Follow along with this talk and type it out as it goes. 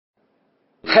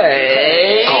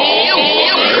Hey!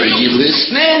 Are you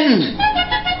listening?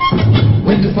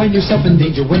 When to find yourself in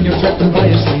danger, when you're threatened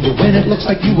by a stranger, when it looks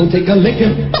like you will take a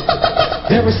licking.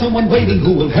 There is someone waiting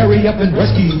who will hurry up and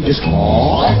rescue you. Just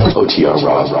call OTR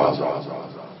Rob.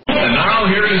 And now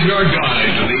here is your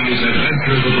guide to these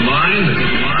adventures of the mind.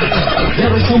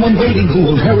 There is someone waiting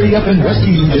who will hurry up and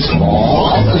rescue you. Just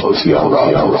call OTR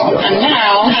Rob. And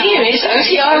now here is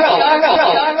OTR Rob.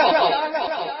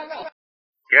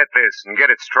 Get this and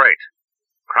get it straight.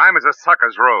 Crime is a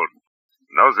sucker's road.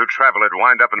 And those who travel it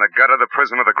wind up in the gutter, the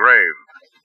prison, or the grave.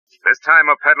 This time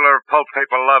a peddler of pulp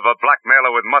paper love, a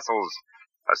blackmailer with muscles,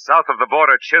 a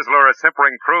south-of-the-border chiseler, a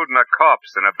simpering prude, and a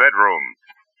corpse in a bedroom.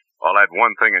 All had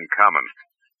one thing in common.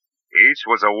 Each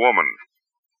was a woman.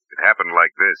 It happened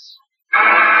like this.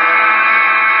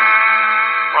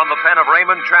 From the pen of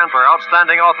Raymond Chandler,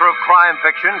 outstanding author of crime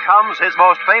fiction, comes his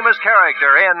most famous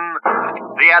character in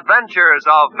The Adventures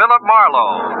of Phillip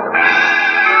Marlowe.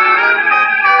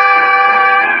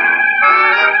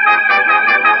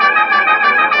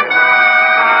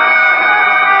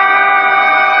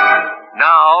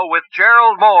 Now, with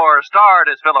Gerald Moore starred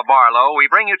as Phillip Marlowe, we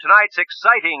bring you tonight's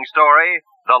exciting story,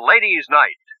 The Ladies'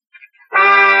 Night. And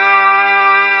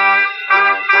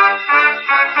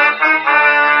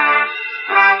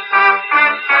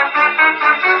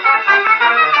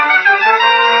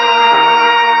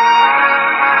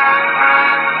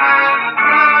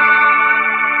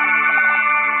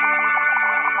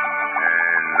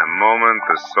the moment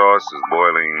the sauce is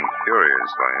boiling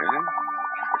furiously,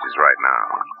 which is right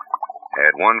now,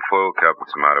 add 1 full cup of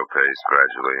tomato paste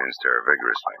gradually and stir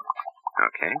vigorously.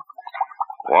 Okay?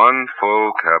 1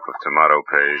 full cup of tomato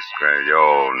paste gradually.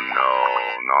 Oh,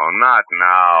 no, not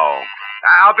now.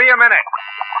 I'll be a minute.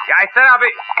 Yeah, I said I'll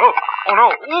be... Oh, no.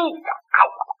 Ooh. Ow.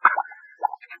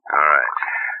 All right.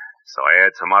 So I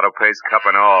add tomato paste, cup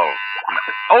and all.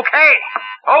 Okay,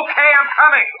 I'm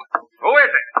coming. Who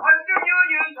is it? Western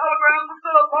Union, telegram from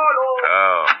Phillip Marlowe.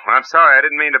 Oh, I'm sorry. I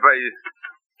didn't mean to...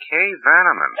 Kay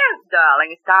Vanneman. Yes,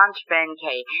 darling. Staunch friend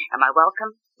Kay. Am I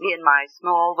welcome? Me and my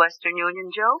small Western Union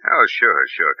Joe? Oh, sure.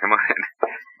 Come on in.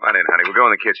 Come on in, honey. We'll go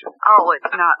in the kitchen. Oh, it's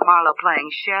not Marlowe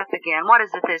playing chef again. What is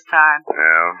it this time?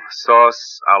 Well,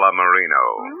 sauce a la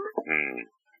Marino.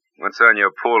 What's on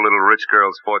your poor little rich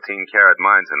girl's 14-carat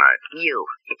mind tonight? You.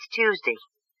 It's Tuesday.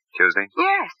 Tuesday?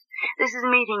 Yes. This is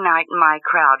meeting night in my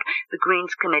crowd. The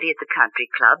Greens Committee at the Country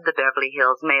Club, the Beverly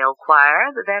Hills Male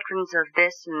Choir, the veterans of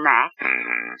this and that.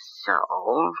 So,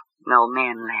 no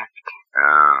men left.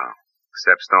 Oh,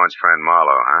 except staunch friend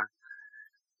Marlowe, huh?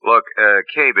 Look,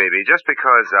 Kay, baby, just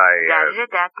because I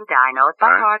know it by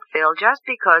heart, Phil. Just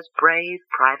because brave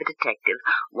private detective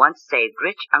once saved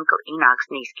rich Uncle Enoch's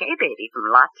niece, Kay, baby, from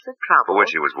lots of trouble. For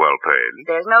which he was well paid.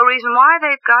 There's no reason why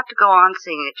they've got to go on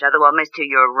seeing each other. Well, mister,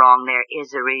 you're wrong. There is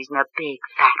a reason, a big,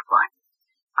 fat one.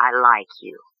 I like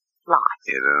you. Lots.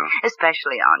 You do?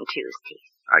 Especially on Tuesdays.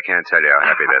 I can't tell you how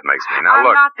happy that makes me. Now, I'm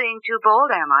look. not being too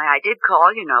bold, am I? I did call,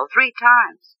 3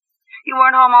 times. You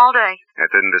weren't home all day. That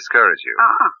didn't discourage you.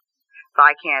 If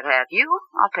I can't have you,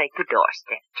 I'll take the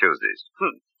doorstep. Tuesdays.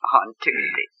 On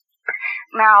Tuesdays.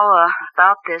 Now,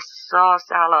 about this sauce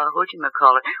a la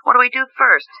whatchamacallit. What do we do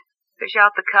first? Fish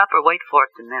out the cup or wait for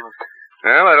it to melt?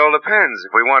 Well, it all depends.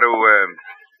 If we want to,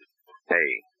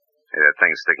 Hey, that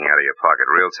thing sticking out of your pocket,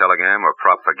 real telegram or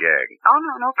prop for gag? Oh,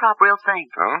 no prop, real thing.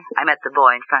 Oh? I met the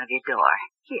boy in front of your door.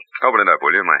 Here. Open it up,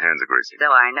 will you? My hands are greasy. So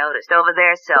I noticed. Over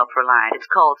there, self-reliant. It's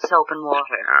called soap and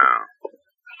water. Oh.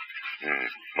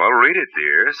 Well, read it,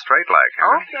 dear. Straight like,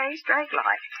 huh? Okay, straight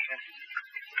like.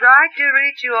 Tried to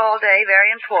reach you all day.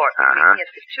 Very important. Meeting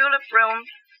at the Tulip Room.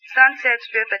 Sunset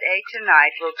Strip at 8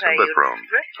 tonight. Will pay you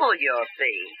triple your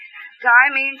fee.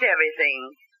 Time means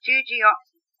everything. Gigi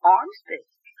Ormsby.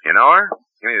 You know her?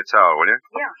 Give me the towel, will you?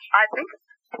 Yeah, I think...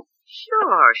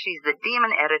 Sure, she's the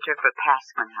demon editor for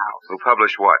Passman House. Who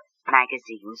published what?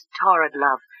 Magazines, Torrid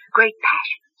Love, Great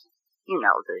Passions. You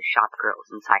know, the Shop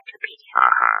Girl's Encyclopedia.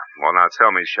 Well, now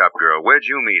tell me, Shop Girl, where'd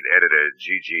you meet editor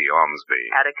Gigi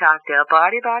Ormsby? At a cocktail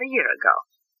party about a year ago.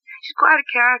 She's quite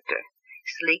a character.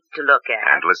 Sleek to look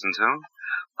at. And listen to?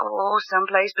 Oh,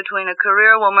 someplace between a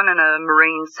career woman and a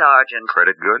Marine sergeant.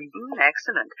 Credit good?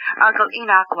 Excellent. Uncle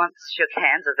Enoch once shook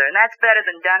hands with her, and that's better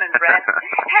than Dun and Bradstreet.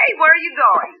 Hey, where are you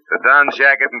going? The Don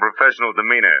jacket and professional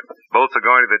demeanor. Both are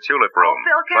going to the Tulip Room.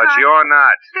 Oh, Phil, but you're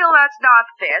not. Phil, that's not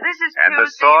fair. This is And the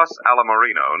sauce a la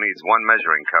Marino needs 1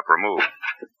 measuring cup removed.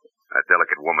 That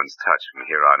delicate woman's touch from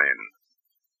here on in.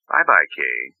 Bye-bye,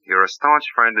 Kay. You're a staunch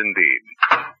friend indeed.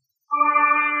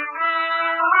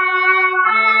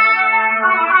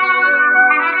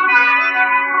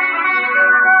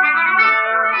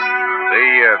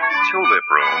 The Tulip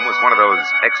Room room was one of those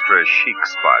extra chic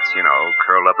spots,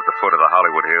 curled up at the foot of the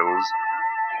Hollywood Hills,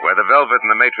 where the velvet and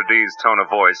the maitre d's tone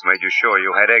of voice made you sure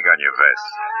you had egg on your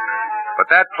vest. But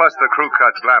that plus the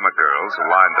crew-cut glamour girls who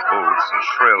lined the booths and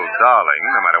shrilled darling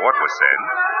no matter what was said,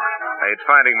 made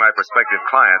finding my prospective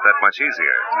client that much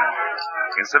easier.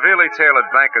 In severely tailored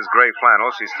banker's gray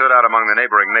flannel, she stood out among the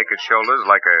neighboring naked shoulders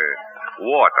like a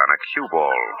wart on a cue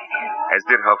ball, as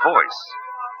did her voice,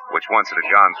 which once it had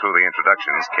gone through the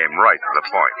introductions, came right to the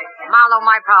point. Marlowe,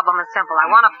 my problem is simple. I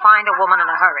want to find a woman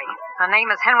in a hurry. Her name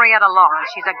is Henrietta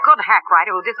Lawrence. She's a good hack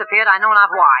writer who disappeared I know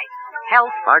not why.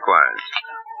 Health? Likewise.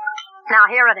 Now,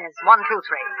 here it is. 1, 2, 3.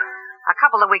 A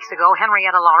couple of weeks ago,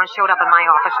 Henrietta Lawrence showed up in my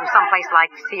office from someplace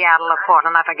like Seattle or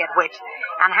Portland, I forget which,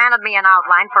 and handed me an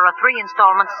outline for a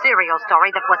 3-installment serial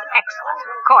story that was excellent,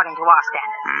 according to our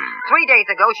standards. 3 days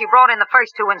ago, she brought in the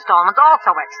first 2 installments,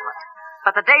 also excellent.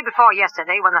 But the day before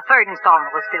yesterday, when the 3rd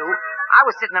installment was due, I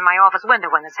was sitting in my office window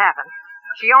when this happened.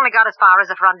 She only got as far as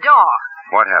the front door.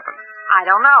 What happened? I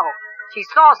don't know. She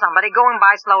saw somebody going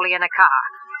by slowly in a car.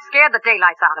 Scared the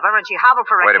daylights out of her, and she hobbled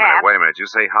for a cab. Wait a minute. You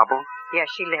say hobble? Yes,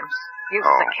 she limps. Uses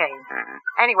a cane.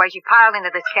 Anyway, she piled into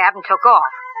this cab and took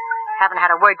off. Haven't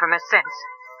had a word from her since.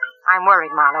 I'm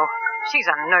worried, Marlowe. She's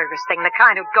a nervous thing, the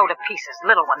kind who'd go to pieces,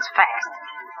 little ones fast.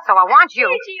 So I want you...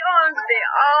 She owns the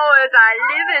hours I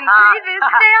live and breathe this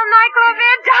damn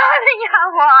microwave, darling. I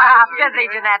want busy,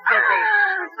 Jeanette, busy.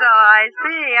 So I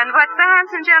see. And what's the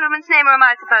handsome gentleman's name, or am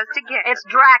I supposed to guess? It's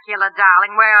Dracula,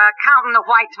 darling. We're counting the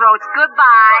white throats.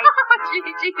 Goodbye. Oh,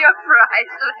 Gigi, you're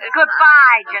priceless.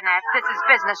 Goodbye, Jeanette. This is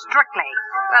business strictly.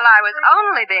 Well, I was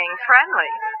only being friendly.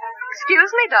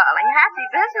 Excuse me, darling. Happy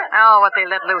business. Oh, what they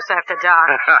let loose after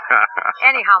dark.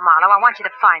 Anyhow, Marlowe, I want you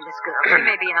to find this girl. She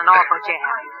may be in an awful jam.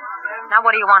 Now,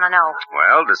 what do you want to know?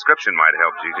 Well, description might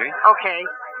help, Gigi. Okay.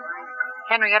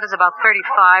 Henrietta's about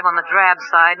 35 on the drab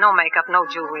side. No makeup, no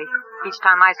jewelry. Each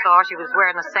time I saw her, she was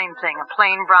wearing the same thing. A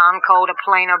plain brown coat, a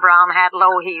plainer brown hat,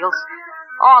 low heels.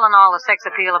 All in all, the sex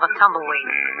appeal of a tumbleweed.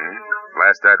 Mm-hmm.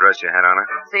 Last address you had on her?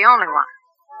 It's the only one.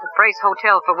 The Brace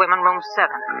Hotel for Women, room 7.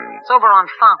 It's over on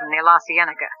Fountain near La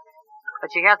Cienega.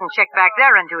 But she hasn't checked back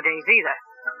there in 2 days either.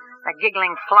 That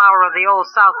giggling flower of the old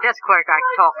South desk clerk I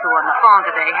talked to on the phone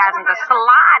today hasn't the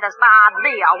slightest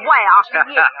idea where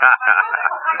she is.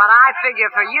 But I figure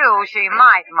for you, she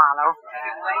might, Marlowe.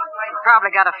 She's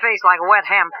probably got a face like wet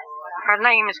hemp. Her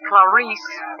name is Clarice.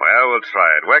 Well, we'll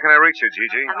try it. Where can I reach you,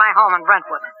 Gigi? At my home in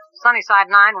Brentwood. Sunnyside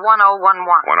 9, 1011.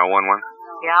 1011?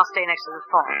 Yeah, I'll stay next to the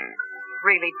phone.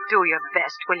 Really do your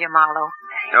best, will you, Marlowe?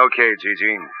 Okay,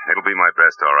 Gigi. It'll be my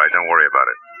best, all right. Don't worry about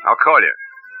it. I'll call you.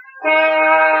 Good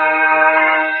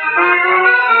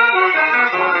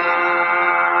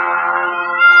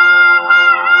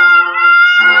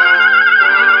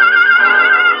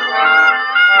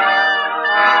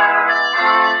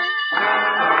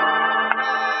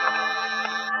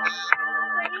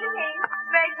evening.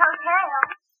 Brace Hotel.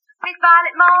 Miss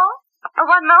Violet Moore?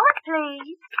 One moment,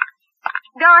 please.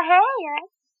 Go ahead.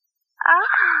 Oh,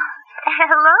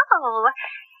 hello.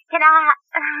 Can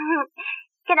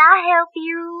I help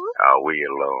you? Are we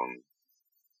alone?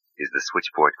 Is the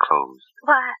switchboard closed?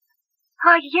 What?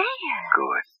 Oh, yeah.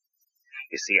 Good.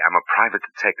 You see, I'm a private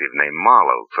detective named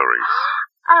Marlowe, Clarice.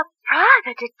 A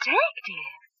private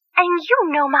detective? And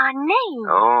you know my name.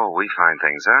 Oh, we find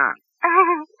things out.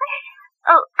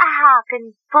 Oh, how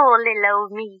can poor little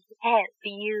old me help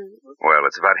you? Well,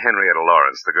 it's about Henrietta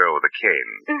Lawrence, the girl with the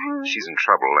cane. Mm-hmm. She's in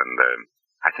trouble, and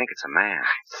I think it's a man.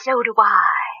 So do I.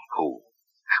 Who?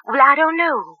 Well, I don't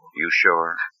know. You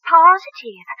sure?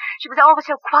 Positive. She was always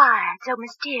so quiet, so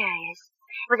mysterious.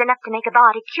 It was enough to make a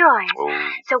body curious. Oh.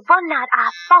 So one night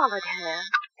I followed her.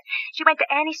 She went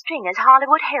to Annie Stringer's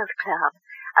Hollywood Health Club.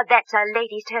 That's a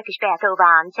ladies' Turkish bath over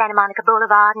on Santa Monica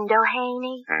Boulevard in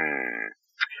Doheny.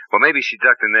 Well, maybe she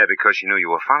ducked in there because she knew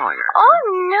you were following her. Oh,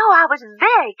 no, I was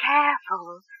very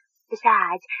careful.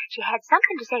 Besides, she had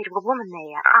something to say to a woman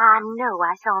there. I know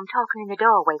I saw him talking in the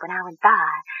doorway when I went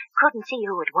by. Couldn't see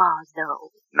who it was,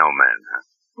 though. No man, huh?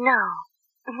 No.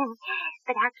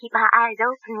 But I keep my eyes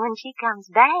open when she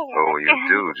comes back. Oh, you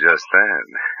do just that.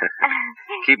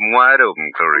 Keep them wide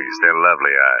open, Clarice. They're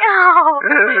lovely eyes. Oh.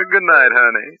 Good night,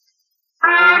 honey.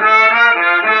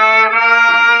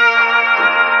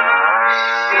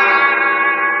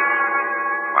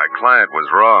 My client was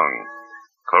wrong.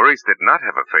 Clarice did not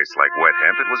have a face like wet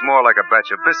hemp. It was more like a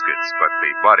batch of biscuits, but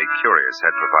the body curious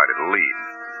had provided a lead.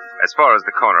 As far as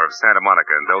the corner of Santa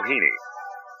Monica and Doheny,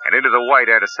 and into the white,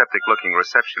 antiseptic-looking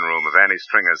reception room of Annie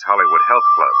Stringer's Hollywood Health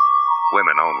Club.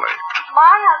 Women only.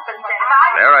 My husband said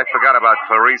There I forgot about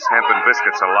Clarice, hemp, and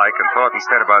biscuits alike and thought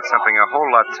instead about something a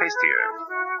whole lot tastier.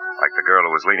 like the girl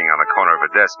who was leaning on the corner of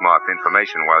a desk marked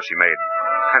information while she made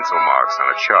pencil marks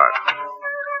on a chart.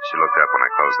 She looked up when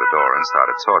I closed the door and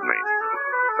started toward me.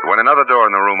 But when another door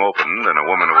in the room opened and a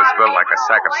woman who was built like a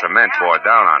sack of cement bore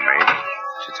down on me,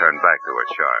 she turned back to her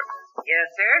chart. Yes,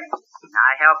 sir. Can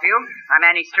I help you? I'm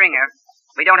Annie Stringer.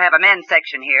 We don't have a men's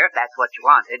section here, if that's what you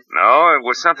wanted. No, it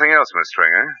was something else, Miss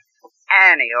Stringer.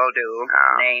 Annie'll do.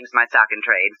 Oh. Name's my stock in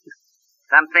trade.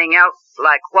 Something else?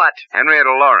 Like what?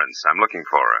 Henrietta Lawrence. I'm looking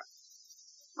for her.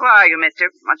 Who are you, mister?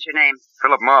 What's your name?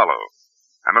 Phillip Marlowe.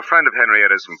 I'm a friend of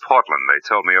Henrietta's from Portland. They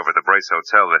told me over at the Brace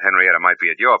Hotel that Henrietta might be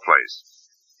at your place.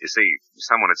 You see,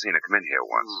 someone had seen her come in here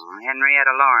once.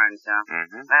 Henrietta Lawrence, huh?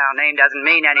 Mm-hmm. Well, name doesn't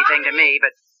mean anything to me,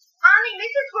 but... Honey,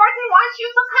 Mrs. Gordon wants you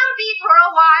to come be for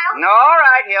a while. All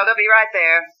right, Hilda, be right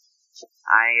there.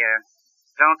 I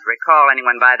don't recall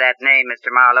anyone by that name,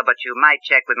 Mr. Marlowe, but you might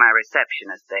check with my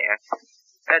receptionist there.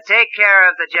 Take care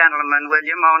of the gentleman, will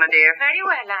you, Mona, dear? Very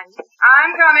well, Annie.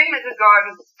 I'm coming, Mrs.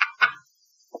 Gordon.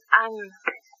 I'm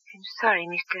sorry,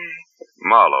 Mr.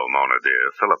 Marlowe, Mona, dear.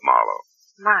 Phillip Marlowe.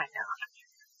 Marlowe.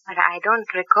 Well, I don't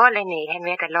recall any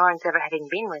Henrietta Lawrence ever having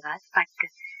been with us, but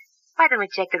why don't we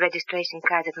check the registration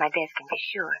cards at my desk and be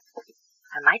sure?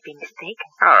 I might be mistaken.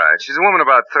 All right. She's a woman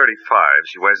about 35.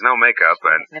 She wears no makeup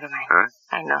and... Never mind. Huh?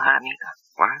 I know her, amigo.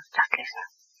 What? Just listen.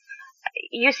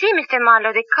 You see, Mr.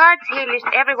 Marlowe, the cards here list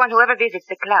everyone who ever visits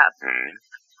the club.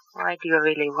 Why do you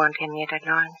really want Henrietta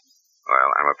Lawrence?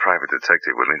 Well, I'm a private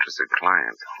detective with an interested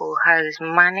client. Who has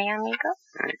money, amigo?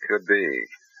 It could be.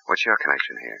 What's your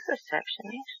connection here?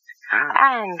 Receptionist.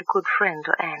 Ah. And good friend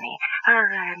to Annie. Her,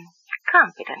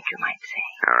 confidant, you might say.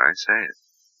 All right, say it.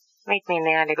 Meet me in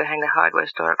the alley behind the hardware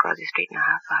store across the street in a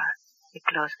half hour. We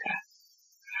close then.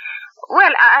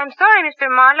 Well, I'm sorry, Mr.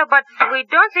 Marlowe, but we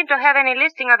don't seem to have any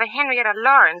listing of a Henrietta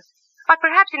Lawrence. But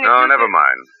perhaps in the No, future... never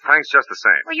mind. Thanks just the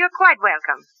same. Well, you're quite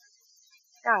welcome.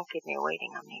 Don't keep me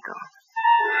waiting, amigo.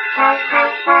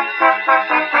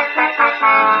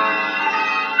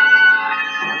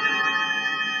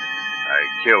 I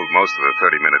killed most of the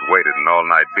 30-minute wait at an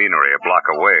all-night beanery a block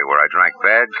away where I drank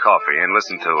bad coffee and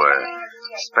listened to a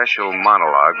special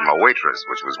monologue from a waitress,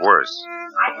 which was worse.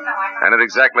 And at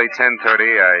exactly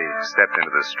 10:30, I stepped into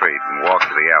the street and walked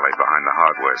to the alley behind the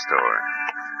hardware store.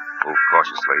 Moved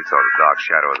cautiously toward the dark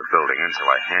shadow of the building until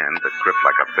a hand that gripped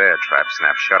like a bear trap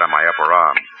snapped shut on my upper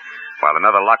arm, while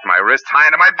another locked my wrist high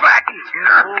into my back.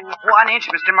 1 inch,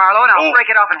 Mr. Marlowe, and I'll break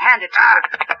it off and hand it to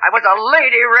you. I was a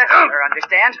lady wrestler,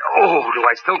 understand? Oh, do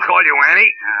I still call you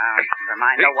Annie? Never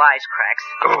mind the wisecracks.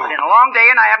 It's been a long day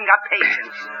and I haven't got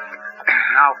patience.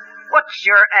 Now, what's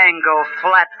your angle,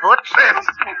 Flatfoot?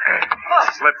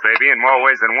 Slip, baby, in more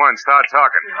ways than one. Start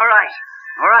talking. All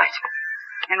right.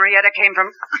 Henrietta came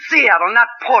from Seattle, not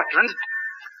Portland.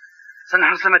 So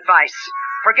now some advice.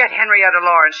 Forget Henrietta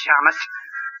Lawrence, Shamus.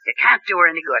 You can't do her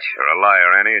any good. You're a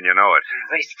liar, Annie, and you know it.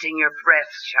 Wasting your breath,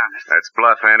 Shamus. That's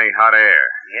bluff, Annie. Hot air.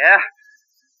 Yeah?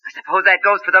 I suppose that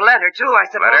goes for the letter, too, I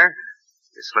suppose. Letter?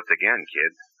 You slipped again,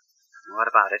 kid. What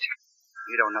about it?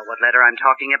 You don't know what letter I'm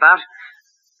talking about.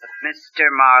 But Mr.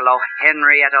 Marlowe,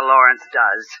 Henrietta Lawrence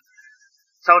does.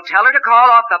 So tell her to call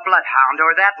off the bloodhound,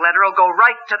 or that letter will go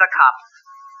right to the cops.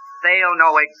 They'll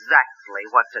know exactly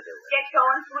what to do. Get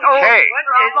going, sweetie. Hey.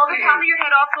 Blow the top of your head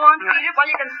off. Go on, Peter, while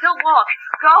you can still walk.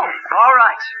 Go. All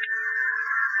right.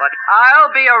 But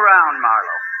I'll be around,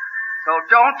 Marlowe. So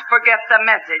don't forget the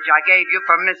message I gave you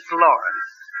for Miss Lawrence.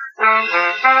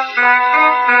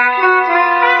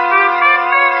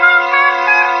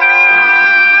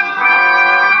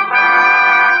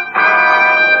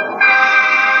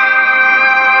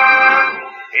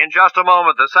 In just a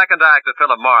moment, the second act of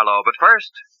Phillip Marlowe. But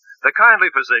first, the kindly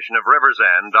physician of River's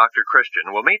End, Dr. Christian,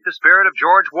 will meet the spirit of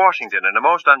George Washington in a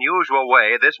most unusual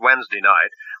way this Wednesday night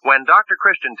when Dr.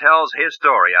 Christian tells his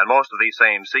story on most of these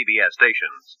same CBS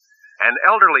stations. An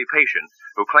elderly patient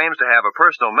who claims to have a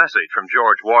personal message from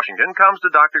George Washington comes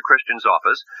to Dr. Christian's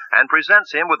office and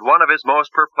presents him with one of his most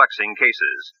perplexing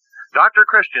cases. Dr.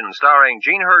 Christian, starring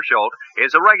Gene Hersholt,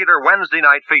 is a regular Wednesday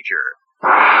night feature.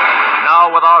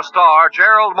 Now, with our star,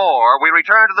 Gerald Moore, we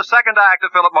return to the second act of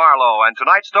Phillip Marlowe and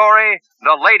tonight's story,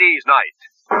 The Ladies' Night.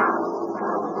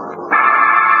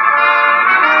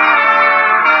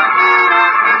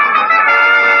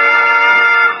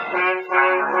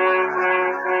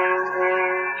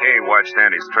 Kay watched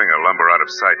Annie Stringer lumber out of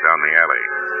sight down the alley.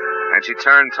 And she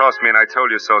turned, tossed me an I told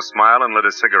you so smile and lit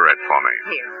a cigarette for me.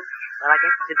 Here. Well, I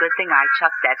guess it's a good thing I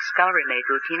chucked that scullery-maid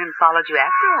routine and followed you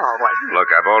after all, wasn't it?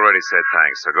 Look, I've already said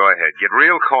thanks, so go ahead. Get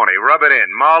real corny. Rub it in.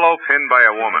 Marlowe pinned by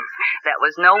a woman. That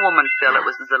was no woman, Phil. It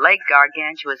was the late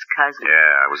gargantuous cousin.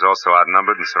 Yeah, I was also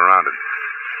outnumbered and surrounded.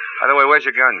 By the way, where's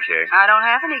your gun, Kay? I don't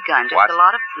have any gun, just What? a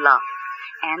lot of bluff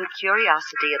and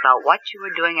curiosity about what you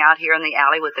were doing out here in the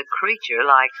alley with a creature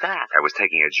like that. I was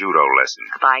taking a judo lesson.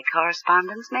 By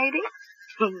correspondence, maybe?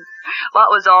 What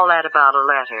was all that about a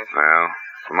letter? Well,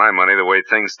 for my money, the way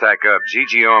things stack up,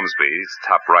 Gigi Ormsby's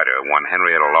top writer, one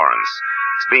Henrietta Lawrence,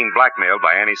 is being blackmailed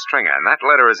by Annie Stringer, and that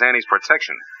letter is Annie's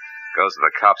protection. Goes to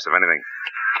the cops if anything.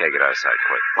 Kay, get outside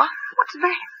quick. What? What's the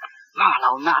matter?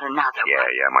 Marlowe, not another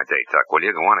one. Yeah, my date, Duck. Will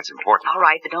you go on? It's important. All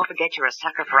right, but don't forget you're a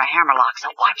sucker for a hammerlock, so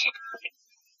watch it.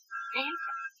 Then?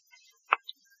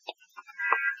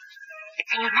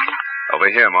 Senor Marlowe? Over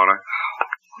here, Mona.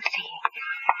 Oh, see.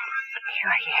 You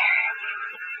are here.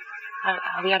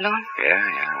 Are we alone?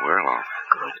 Yeah, we're alone.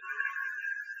 Good.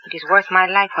 It is worth my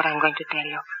life what I'm going to tell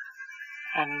you.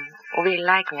 And will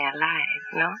like me alive,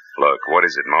 no? Look, what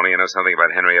is it, Mona? You know something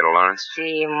about Henrietta Lawrence?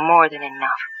 See, more than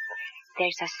enough.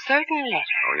 There's a certain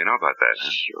letter. Oh, you know about that, huh?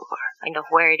 Sure. I know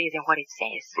where it is and what it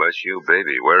says. Bless you,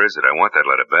 baby. Where is it? I want that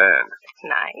letter bad. It's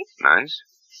nice. Nice?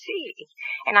 See,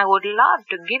 and I would love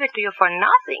to give it to you for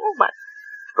nothing, but...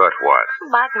 But what?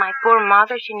 But my poor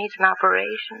mother, she needs an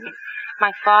operation.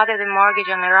 My father, the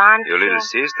mortgage on her aunt. Your little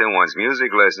sister wants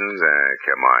music lessons?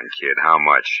 Come on, kid. How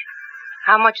much?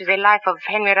 How much is the life of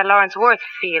Henrietta Lawrence worth,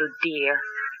 Phil, dear?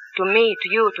 To me, to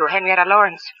you, to Henrietta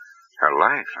Lawrence. Her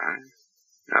life, huh?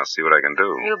 I'll see what I can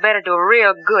do. You better do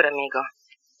real good, amigo.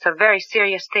 It's a very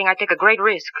serious thing. I take a great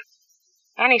risk.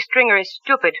 Annie Stringer is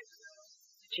stupid.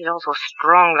 She's also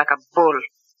strong like a bull.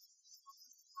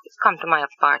 Please come to my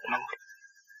apartment.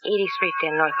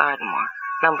 8310 North Ardmore.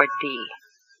 Number D.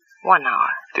 1 hour.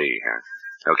 D,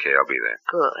 huh? Okay, I'll be there.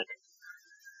 Good.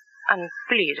 And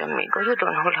please, amigo, you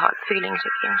don't hold hard feelings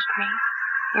against me.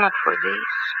 Not for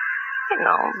this. You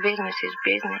know, business is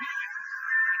business.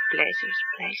 Pleasure is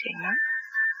pleasure, no?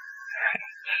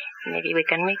 Maybe we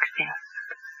can mix them.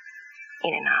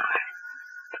 In an hour.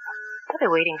 I'll be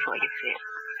waiting for you, Phil.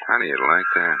 How do you like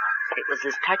that? It was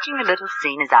as touching a little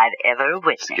scene as I've ever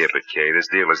witnessed. Skip it, Kay. This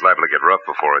deal is liable to get rough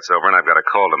before it's over, and I've got a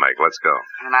call to make. Let's go.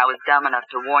 And I was dumb enough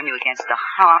to warn you against the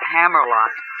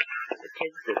hammerlock.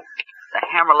 The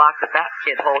hammerlock that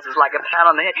kid holds is like a pat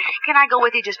on the head. Can I go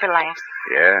with you just for laughs?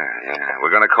 Yeah.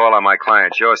 We're going to call on my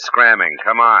client. You're scramming.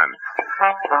 Come on.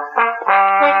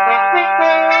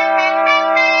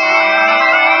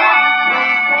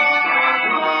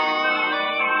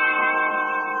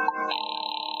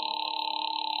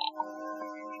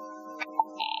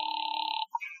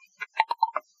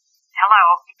 Hello?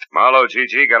 Marlowe,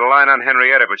 Gigi, got a line on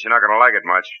Henrietta, but you're not going to like it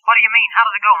much. What do you mean? How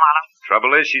does it go, Marlowe?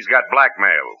 Trouble is, she's got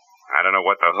blackmail. I don't know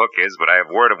what the hook is, but I have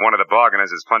word of one of the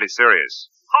bargainers is plenty serious.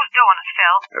 Who's doing it,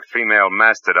 Phil? A female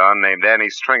mastodon named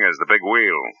Annie Stringer's the big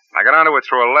wheel. I got onto it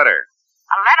through a letter.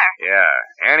 A letter?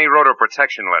 Yeah. Annie wrote her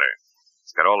protection letter.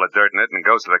 It's got all the dirt in it and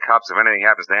goes to the cops if anything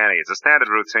happens to Annie. It's a standard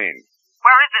routine.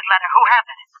 Where is this letter? Who has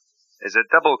it? There's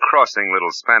a double-crossing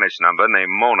little Spanish number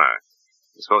named Mona.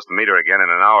 You're supposed to meet her again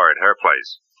in an hour at her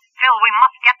place. Phil, we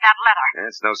must get that letter.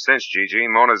 It's no cinch, Gigi.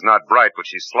 Mona's not bright, but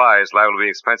she's sly. It's liable to be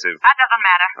expensive. That doesn't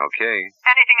matter. Okay.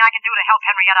 Anything I can do to help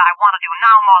Henrietta, I want to do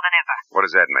now more than ever. What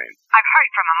does that mean? I've heard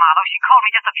from her, Marlowe. She called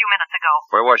me just a few minutes ago.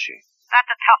 Where was she? That's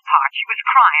the tough part. She was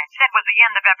crying. Said it was the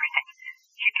end of everything.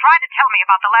 She tried to tell me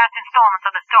about the last installments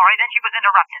of the story, then she was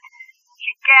interrupted.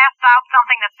 She gasped out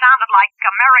something that sounded like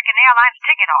American Airlines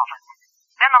ticket office.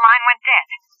 Then the line went dead.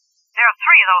 There are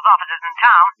 3 of those offices in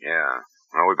town. Yeah.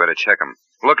 Well, we better check them.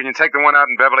 Look, can you take the one out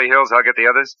in Beverly Hills? I'll get the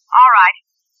others. All right.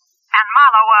 And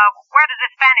Marlowe, where does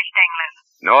this Spanish thing live?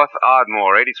 North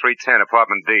Ardmore, 8310,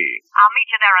 apartment D. I'll meet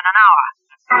you there in an hour.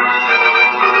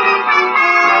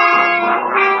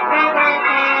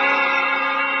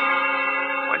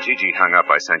 When Gigi hung up,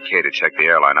 I sent Kay to check the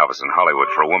airline office in Hollywood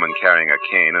for a woman carrying a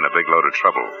cane and a big load of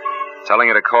trouble, telling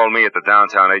her to call me at the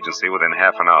downtown agency within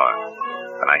half an hour.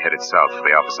 Then I headed south for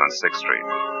the office on 6th Street.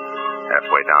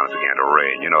 Halfway down, it began to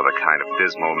rain. You know, the kind of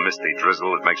dismal, misty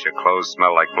drizzle that makes your clothes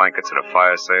smell like blankets at a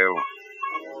fire sale?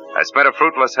 I spent a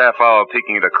fruitless half hour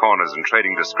peeking into corners and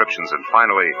trading descriptions, and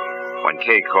finally, when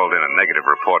Kay called in a negative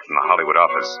report from the Hollywood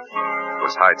office, it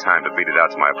was high time to beat it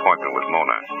out to my appointment with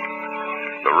Mona.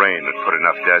 The rain had put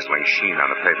enough dazzling sheen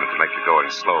on the pavement to make the going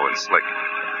slow and slick.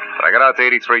 But I got out to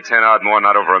 8310 Ardmore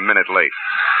not over a minute late.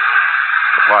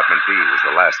 Apartment B was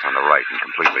the last on the right and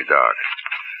completely dark.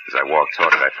 As I walked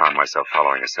toward it, I found myself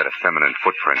following a set of feminine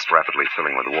footprints rapidly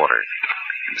filling with water.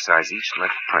 And besides each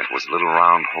left print was a little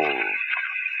round hole.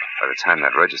 By the time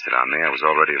that registered on me, I was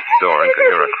already at the door and could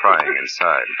hear her crying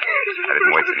inside. I didn't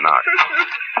wait to knock.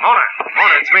 Mona,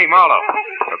 it's me, Marlowe.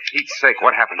 For Pete's sake,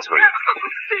 what happened to you?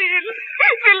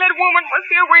 Phil, that woman was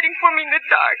here waiting for me in the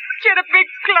dark. She had a big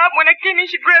club. When I came in,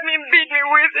 she grabbed me and beat me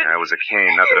with it. It was a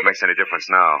cane. Not that it makes any difference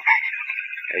now.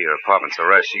 Hey, your apartment's a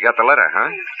rush. You got the letter, huh?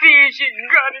 See, she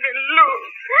got it, and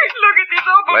look at this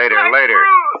open Later.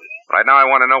 fruit. Right now I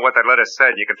want to know what that letter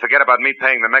said. You can forget about me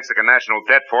paying the Mexican national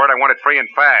debt for it. I want it free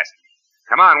and fast.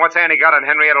 Come on, what's Annie got on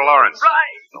Henrietta Lawrence?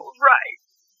 Right.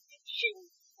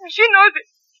 She knows it.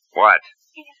 What?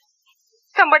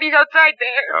 Somebody's outside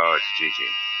there. Oh, it's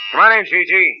Gigi. Come on in,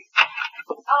 Gigi.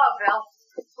 Hello, Phil.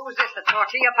 Who's this, the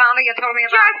tortilla pounder you told me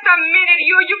about? Just a minute,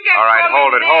 you can't... All right,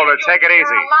 hold it. Take it easy.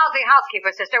 You're a lousy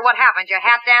housekeeper, sister. What happened? Your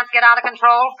hat dance get out of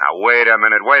control? Now, wait a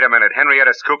minute.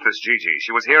 Henrietta scooped this Gigi.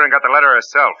 She was here and got the letter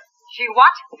herself. She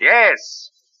what? Yes.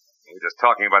 We were just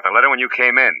talking about the letter when you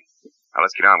came in. Now,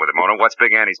 let's get on with it, Mona. What's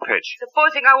Big Annie's pitch?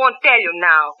 Supposing I won't tell you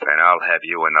now. Then I'll have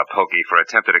you in the pokey for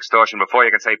attempted extortion before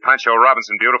you can say Pancho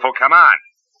Robinson beautiful. Come on.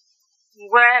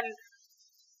 Well,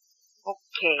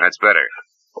 okay. That's better.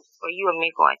 Well, you and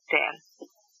me go and tell.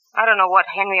 I don't know what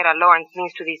Henrietta Lawrence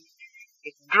means to this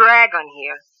dragon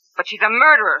here, but she's a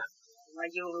murderer. Well,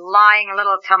 you lying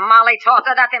little tamale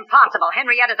tosser, that's impossible.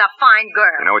 Henrietta's a fine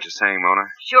girl. You know what you're saying, Mona?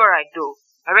 Sure I do.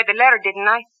 I read the letter, didn't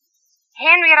I?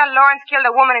 Henrietta Lawrence killed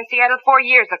a woman in Seattle 4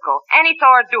 years ago. Annie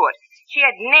saw her do it. She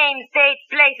had names, dates,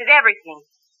 places, everything.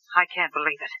 I can't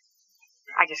believe it.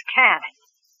 I just can't.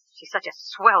 She's such a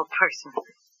swell person.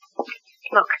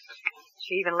 Look,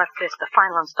 she even left this, the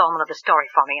final installment of the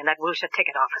story for me in that Wilshire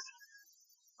ticket office.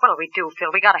 What'll we do,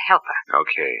 Phil? We gotta help her.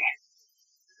 Okay.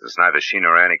 Since neither she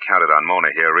nor Annie counted on Mona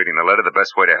here reading the letter, the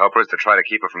best way to help her is to try to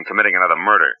keep her from committing another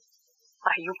murder.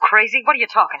 What, are you crazy? What are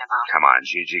you talking about? Come on,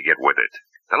 Gigi, get with it.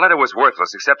 The letter was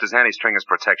worthless except as Annie Stringer's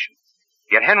protection.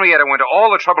 Yet Henrietta went to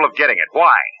all the trouble of getting it.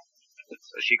 Why?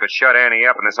 So she could shut Annie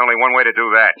up, and there's only one way to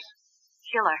do that.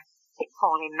 Kill her.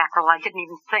 Holy mackerel, I didn't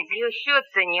even think. You should,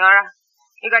 Senora.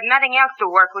 You got nothing else to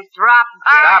work with. Drop.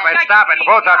 Stop it,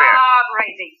 both of you. Oh,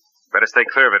 crazy. Better stay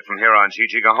clear of it from here on,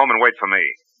 Gigi. Go home and wait for me.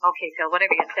 Okay, Phil,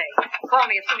 whatever you say. Call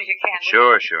me as soon as you can.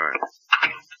 Sure.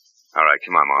 All right,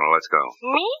 come on, Mona, let's go.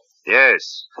 Me?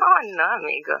 Yes. Oh, no,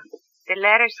 amigo. The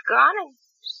letter's gone, and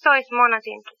so is Mona's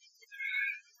interest.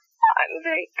 I'm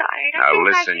very tired. Now,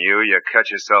 listen, you cut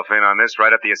yourself in on this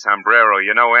right up to your sombrero.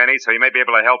 You know Annie, so you may be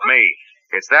able to help me.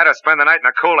 It's that or spend the night in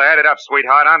the cooler. Add it up,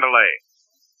 sweetheart. Andale.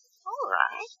 All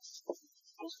right.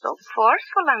 You're so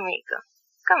forceful, amigo.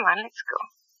 Come on, let's go.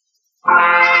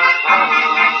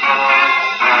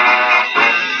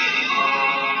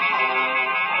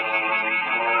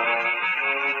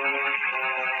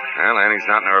 Well, Annie's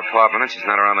not in her apartment, and she's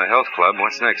not around the health club.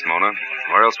 What's next, Mona?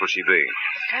 Where else will she be?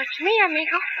 Search me,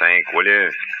 amigo. Think, will you?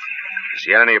 Has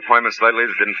she had any appointments lately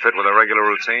that didn't fit with her regular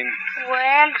routine?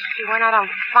 Well, she went out on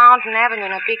Fountain Avenue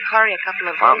in a big hurry a couple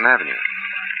of days. Fountain Avenue?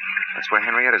 That's where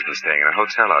Henrietta's been staying, in a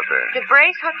hotel out there. The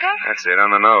Brace Hotel? That's it, on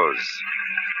the nose.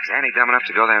 Is Annie dumb enough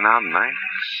to go there now tonight?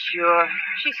 Sure.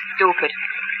 She's stupid.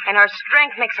 And her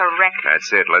strength makes her reckless.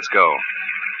 That's it. Let's go.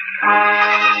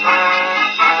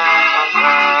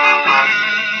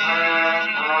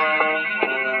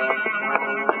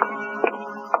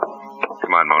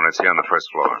 Come on, Mona. It's here on the first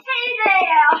floor. Hey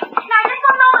there. Now, just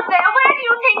a moment there. Where do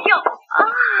you think you'll...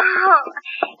 Oh,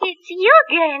 it's you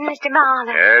again, Mr.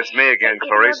 Marlowe. Yeah, it's me again,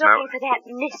 Clarice. If you're looking for that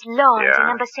Miss Lawrence in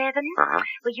number 7? Uh-huh.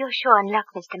 Well, you're sure in luck,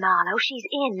 Mr. Marlowe. She's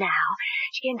in now.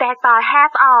 She came back about a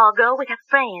half hour ago with a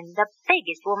friend, the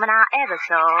biggest woman I ever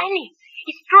saw. Annie,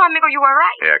 it's true, amigo. You were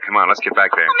right. Yeah, come on. Let's get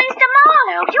back there. Oh, Mr.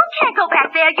 Marlowe, you can't go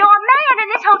back there. You're a man, and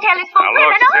this hotel is for Now,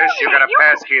 women look, only. sis, you got a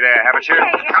pass key there, haven't you?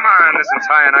 Come on. This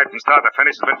entire night from start to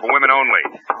finish has been for women only.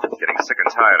 Getting sick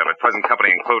and tired of it, present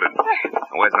company included.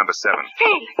 And where's number 7?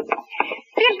 Phil,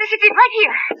 this is it right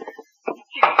here.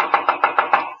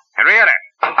 Henrietta!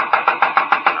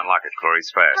 Unlock it, Clarice,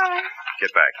 fast.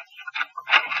 Get back.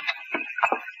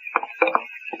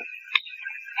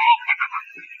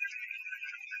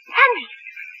 Henry.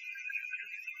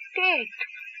 Dead.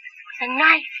 With a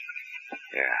knife.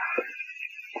 Yeah.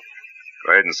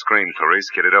 Go ahead and scream, Clarice.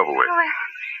 Get it over with.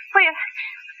 Well,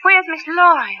 where's Miss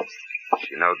Lawrence?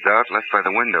 She, no doubt, left by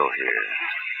the window here.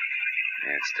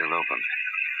 Yeah, it's still open.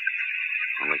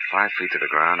 Only 5 feet to the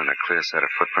ground and a clear set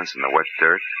of footprints in the wet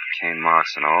dirt, cane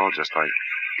marks and all, just like...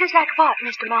 Just like what,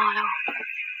 Mr. Marlowe?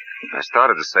 I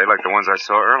started to say like the ones I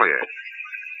saw earlier.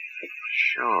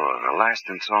 Sure, the last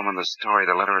installment of the story,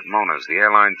 the letter at Mona's, the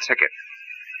airline ticket.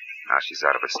 Now she's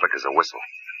out of it, slick as a whistle.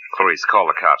 Clarice, call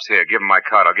the cops. Here, give them my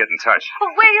card. I'll get in touch.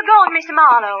 Well, where are you going, Mr.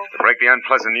 Marlowe? To break the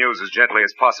unpleasant news as gently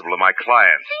as possible to my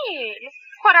client. Phil,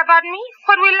 What about me?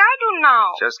 What will I do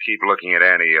now? Just keep looking at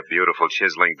Annie, a beautiful,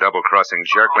 chiseling, double-crossing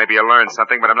jerk. Maybe you'll learn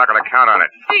something, but I'm not going to count on it.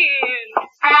 Phil.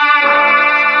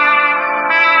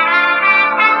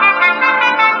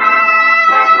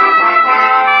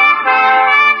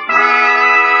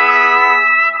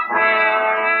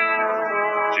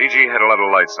 Gigi had a lot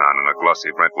of lights on in a glossy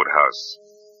Brentwood house.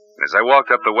 And as I walked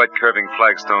up the wet, curving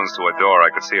flagstones to a door, I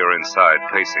could see her inside,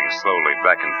 pacing slowly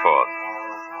back and forth.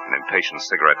 An impatient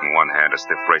cigarette in one hand, a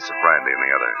stiff brace of brandy in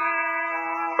the other.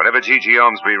 Whatever Gigi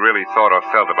Ormsby really thought or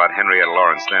felt about Henrietta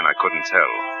Lawrence then, I couldn't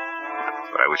tell.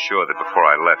 But I was sure that before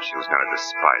I left, she was going to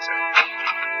despise her.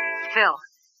 Phil,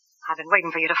 I've been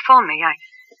waiting for you to phone me.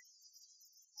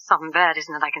 Something bad,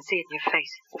 isn't it? I can see it in your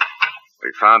face.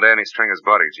 We found Annie Stringer's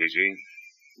body, Gigi,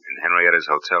 in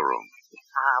Henrietta's hotel room.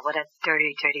 Ah, what a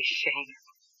dirty, dirty shame.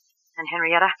 And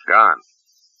Henrietta? Gone.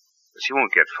 But she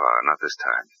won't get far, not this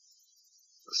time.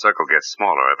 The circle gets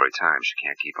smaller every time. She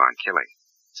can't keep on killing.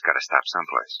 It's got to stop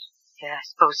someplace. Yeah, I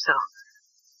suppose so.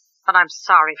 But I'm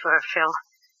sorry for her, Phil.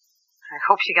 I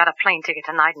hope she got a plane ticket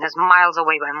tonight and is miles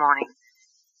away by morning.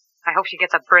 I hope she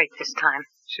gets a break this time.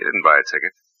 She didn't buy a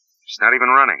ticket. She's not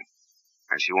even running.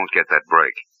 And she won't get that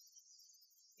break.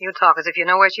 You talk as if you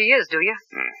know where she is, do you?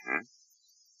 Mm-hmm.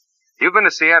 You've been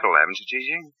to Seattle, haven't you,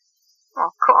 Gigi?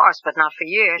 Oh, of course, but not for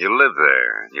years. You lived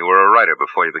there. You were a writer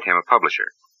before you became a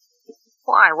publisher.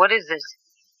 Why? What is this?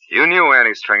 You knew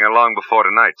Annie Stringer long before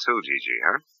tonight, too, Gigi,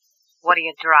 huh? What are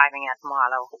you driving at,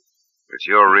 Marlowe? That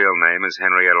your real name is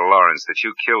Henrietta Lawrence, that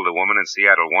you killed a woman in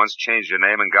Seattle once, changed your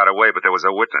name, and got away, but there was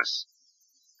a witness.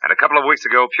 And a couple of weeks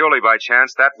ago, purely by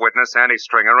chance, that witness, Annie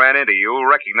Stringer, ran into you,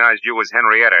 recognized you as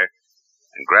Henrietta,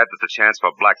 and grabbed at the chance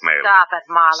for blackmail. Stop it,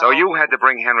 Marlowe. So you had to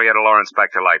bring Henrietta Lawrence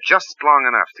back to life, just long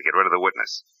enough to get rid of the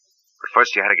witness. But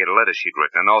first you had to get a letter she'd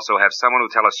written, and also have someone who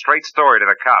tell a straight story to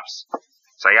the cops.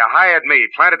 So you hired me,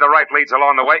 planted the right leads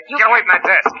along the way. Get away from that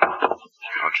desk!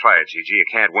 Don't try it, Gigi. You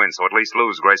can't win, so at least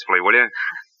lose gracefully, will you?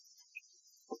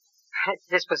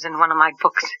 This was in one of my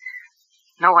books.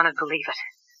 No one would believe it.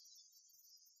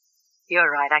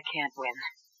 You're right, I can't win.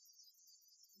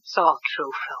 It's all true,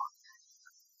 Phil.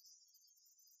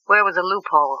 Where was the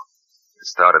loophole? It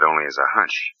started only as a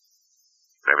hunch.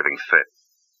 But everything fit.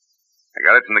 I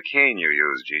got it from the cane you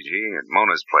used, Gigi, at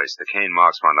Mona's place. The cane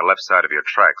marks were on the left side of your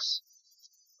tracks.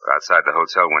 But outside the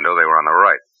hotel window, they were on the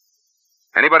right.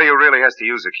 Anybody who really has to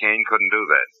use a cane couldn't do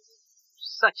that.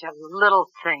 Such a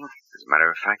little thing. As a matter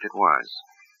of fact, it was.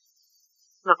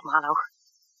 Look, Marlowe,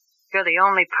 you're the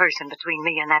only person between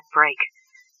me and that break.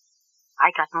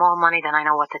 I got more money than I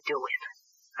know what to do with.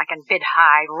 I can bid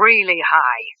high, really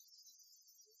high.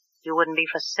 You wouldn't be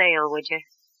for sale, would you?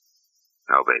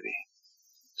 No, baby.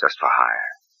 Just for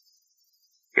hire.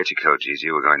 Get your coat,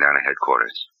 Gigi. We're going down to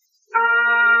headquarters.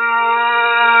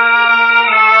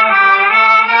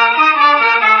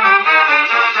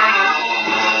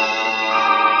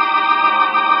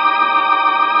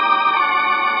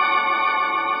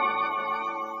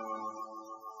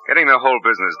 Getting the whole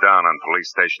business down on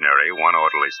police stationery, one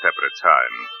orderly step at a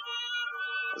time,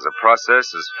 is a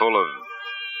process as full of,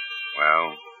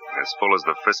 well, as full as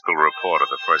the fiscal report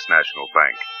of the First National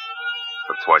Bank.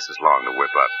 Took twice as long to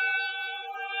whip up.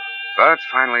 But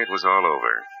finally it was all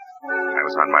over. I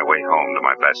was on my way home to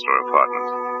my bachelor apartment.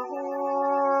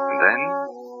 And then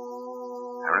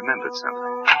I remembered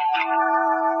something.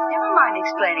 Never mind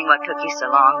explaining what took you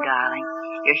so long, darling.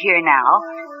 You're here now.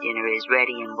 Dinner is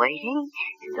ready and waiting,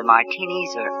 and the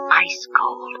martinis are ice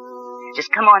cold.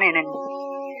 Just come on in and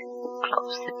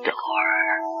close the door.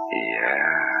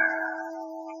 Yeah.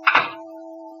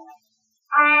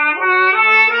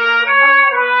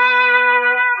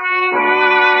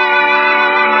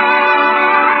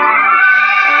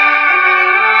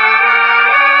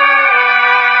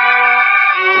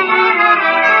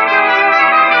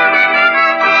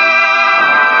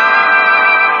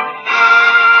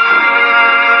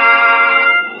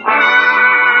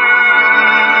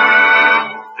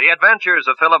 Adventures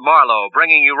of Phillip Marlowe,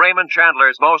 bringing you Raymond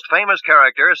Chandler's most famous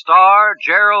character, star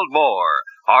Gerald Moore,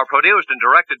 are produced and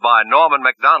directed by Norman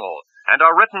MacDonald, and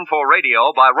are written for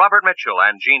radio by Robert Mitchell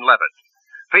and Gene Levitt.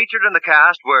 Featured in the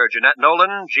cast were Jeanette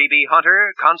Nolan, G.B.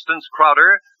 Hunter, Constance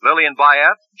Crowder, Lillian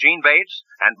Bayef, Gene Bates,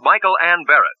 and Michael Ann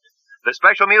Barrett. The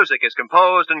special music is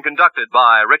composed and conducted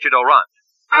by Richard O'Runt.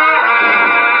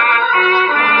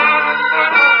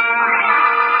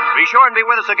 Be sure and be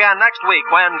with us again next week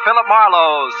when Phillip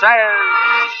Marlowe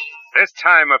says... This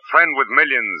time a friend with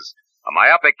millions, a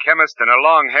myopic chemist and a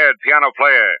long-haired piano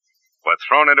player were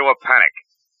thrown into a panic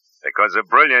because a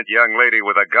brilliant young lady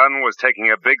with a gun was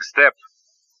taking a big step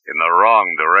in the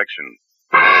wrong direction.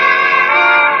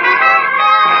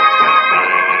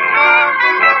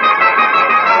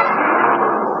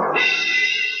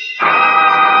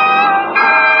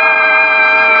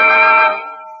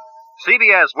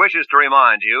 CBS wishes to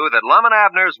remind you that Lum and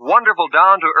Abner's wonderful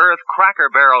down-to-earth Cracker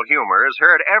Barrel humor is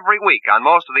heard every week on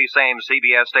most of these same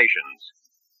CBS stations.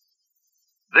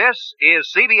 This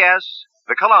is CBS,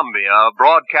 the Columbia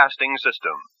Broadcasting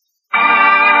System.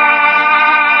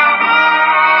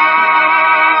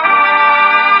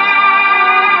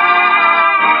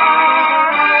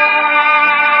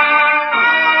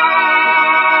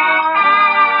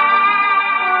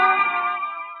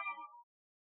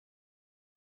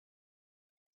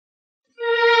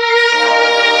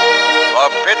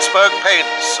 Pittsburgh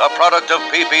Paints, a product of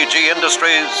PPG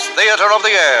Industries, Theater of the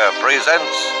Air,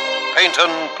 presents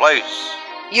Peyton Place.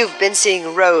 You've been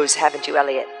seeing Rose, haven't you,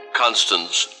 Elliot?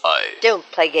 Constance, Don't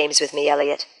play games with me,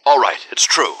 Elliot. All right, it's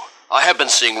true. I have been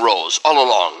seeing Rose all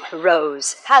along.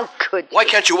 Rose, how could you? Why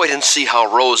can't you wait and see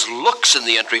how Rose looks in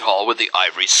the entry hall with the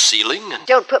ivory ceiling?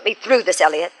 Don't put me through this,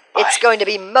 Elliot. It's going to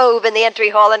be mauve in the entry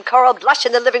hall and coral blush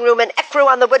in the living room and ecru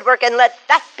on the woodwork, and let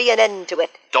that be an end to it.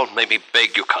 Don't make me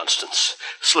beg you, Constance.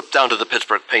 Slip down to the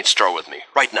Pittsburgh Paint store with me,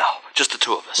 right now. Just the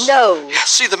two of us. No. Yeah,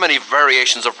 see the many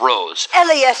variations of Rose.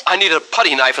 Elliot! I need a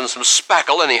putty knife and some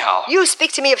spackle anyhow. You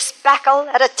speak to me of spackle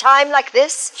at a time like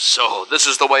this? So, this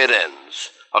is the way it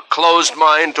ends. A closed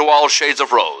mind to all shades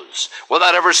of Rose,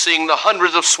 without ever seeing the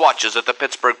hundreds of swatches at the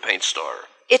Pittsburgh Paint store.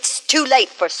 It's too late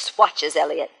for swatches,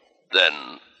 Elliot.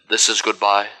 Then, this is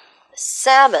goodbye?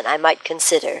 Salmon, I might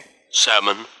consider.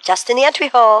 Salmon? Just in the entry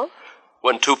hall.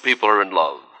 When two people are in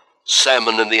love,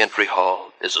 salmon in the entry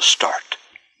hall is a start.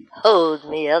 Hold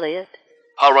me, Elliot.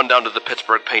 I'll run down to the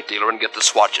Pittsburgh paint dealer and get the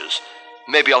swatches.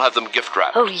 Maybe I'll have them gift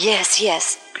wrapped. Oh, yes,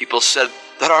 yes. People said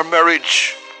that our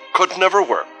marriage could never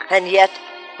work. And yet,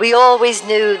 we always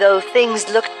knew, though things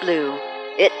looked blue,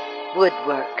 it would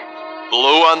work.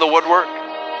 Blue on the woodwork?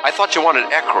 I thought you wanted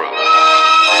ecru.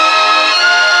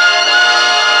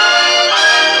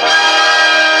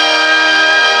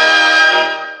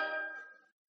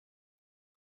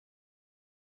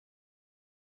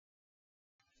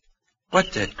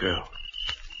 What, that girl?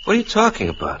 What are you talking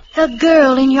about? The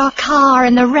girl in your car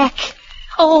in the wreck.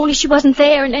 Oh, only she wasn't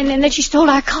there, and then she stole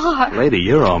our car. Lady,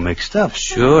 you're all mixed up.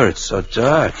 Sure, it's so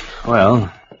dark.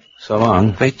 Well, so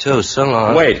long. Me too, so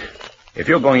long. Wait. If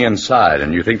you're going inside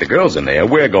and you think the girl's in there,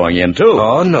 we're going in too.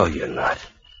 Oh, no, you're not.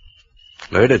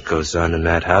 Murder goes on in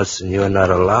that house, and you're not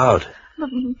allowed.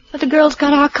 But the girl's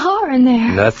got our car in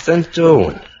there. Nothing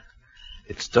doing.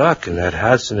 It's dark in that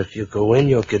house, and if you go in,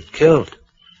 you'll get killed.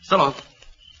 So long.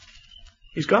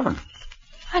 He's gone.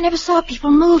 I never saw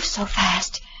people move so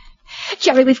fast.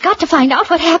 Jerry, we've got to find out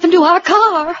what happened to our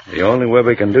car. The only way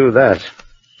we can do that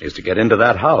is to get into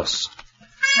that house.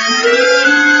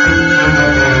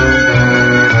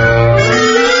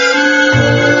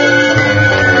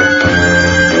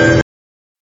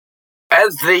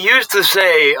 As they used to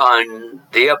say on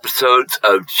the episodes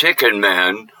of Chicken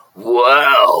Man,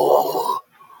 wow.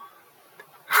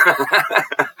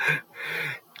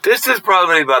 This is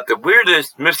probably about the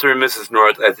weirdest Mr. and Mrs.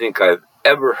 North I think I've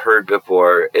ever heard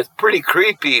before. It's pretty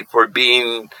creepy for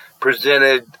being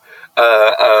presented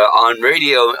on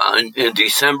radio in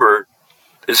December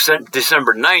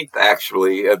 9th,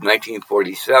 actually, of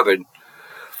 1947.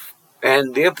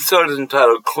 And the episode is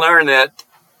entitled Clarinet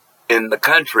in the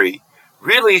Country.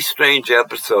 Really strange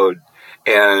episode.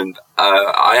 And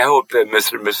I hope that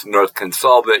Mr. and Mrs. North can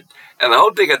solve it. And I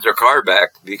hope they get their car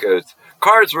back, because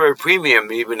cars were a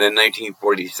premium even in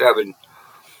 1947.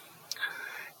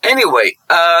 Anyway,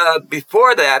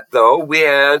 before that, though, we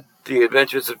had The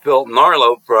Adventures of Phillip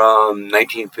Marlowe from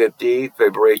 1950,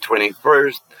 February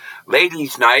 21st,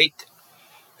 Ladies' Night,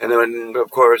 and then, of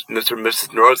course, Mr. and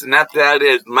Mrs. North, and after that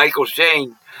is Michael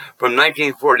Shane from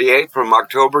 1948, from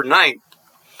October 9th.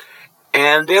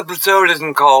 And the episode is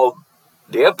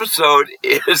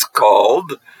called,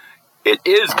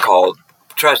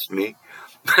 trust me,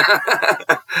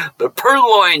 The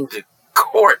Purloined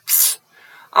Corpse.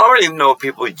 I don't even know if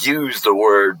people use the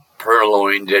word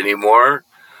purloined anymore,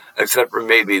 except for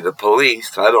maybe the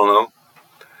police. I don't know.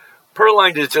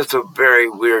 Purloined is just a very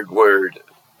weird word.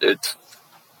 It's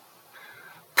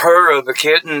purr of a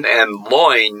kitten and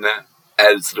loin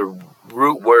as the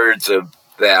root words of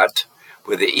that,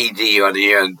 with the ED on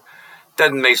the end.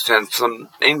 Doesn't make sense. Some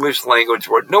English language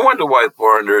word. No wonder why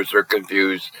foreigners are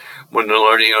confused when they're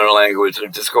learning our language. They're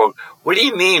just going, what do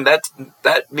you mean? That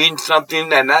means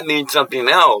something and that means something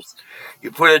else.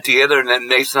 You put it together and that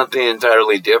makes something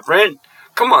entirely different?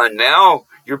 Come on now.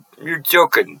 You're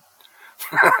joking.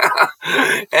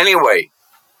 Anyway,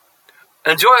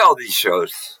 enjoy all these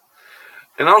shows.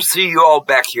 And I'll see you all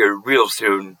back here real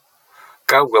soon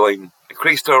God willing, the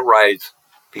creeks don't rise.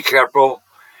 Be careful.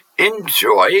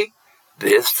 Enjoy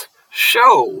this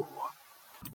show.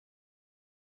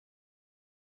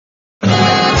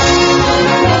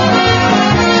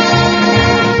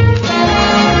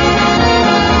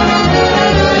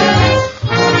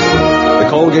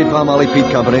 Colgate-Palmolive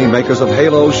Peat Company, makers of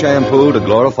Halo shampoo to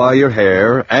glorify your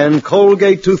hair, and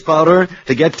Colgate tooth powder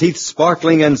to get teeth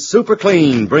sparkling and super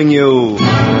clean, bring you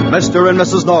Mr. and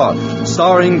Mrs. North,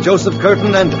 starring Joseph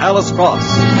Curtin and Alice Cross.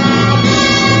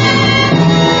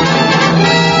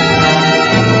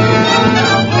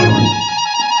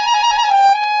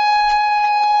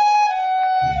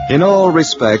 In all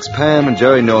respects, Pam and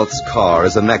Jerry North's car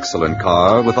is an excellent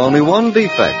car with only one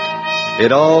defect.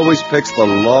 It always picks the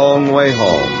long way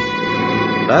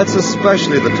home. That's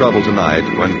especially the trouble tonight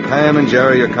when Pam and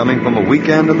Jerry are coming from a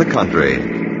weekend in the country,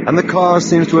 and the car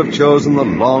seems to have chosen the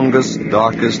longest,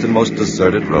 darkest, and most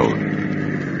deserted road.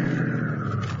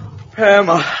 Pam,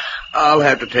 I'll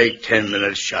have to take 10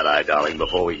 minutes shut-eye, darling,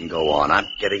 before we can go on. I'm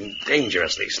getting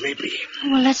dangerously sleepy.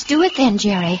 Well, let's do it then,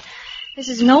 Jerry. This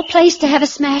is no place to have a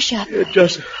smash-up.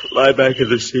 Just lie back in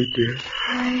the seat, dear.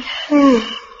 Right.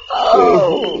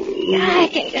 Oh, I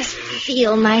can just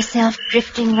feel myself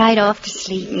drifting right off to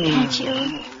sleep, can't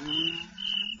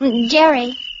you?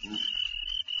 Jerry.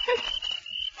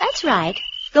 That's right.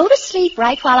 Go to sleep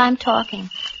right while I'm talking.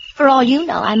 For all you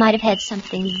know, I might have had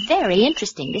something very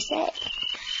interesting to say.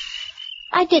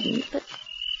 I didn't, but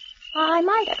I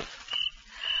might have.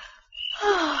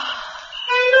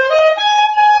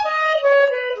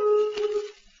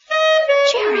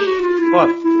 Jerry. What?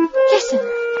 Listen.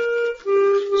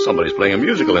 Somebody's playing a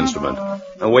musical instrument.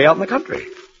 Way out in the country.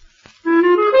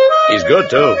 He's good,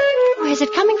 too. Where's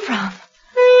it coming from?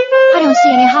 I don't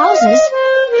see any houses.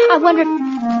 I wonder...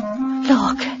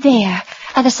 Look, there,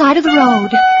 at the side of the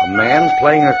road. A man's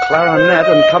playing a clarinet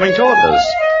and coming toward us.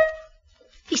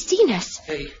 He's seen us.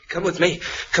 Hey, come with me.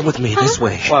 Come with me this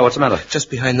way. Why, what's the matter? Just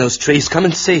behind those trees. Come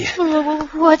and see.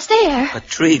 What's there? A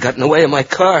tree got in the way of my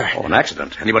car. Oh, an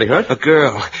accident. Anybody hurt? A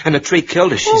girl. And the tree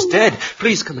killed her. She's dead.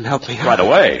 Please come and help me. Right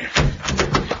away.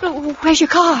 Where's your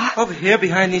car? Over here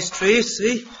behind these trees,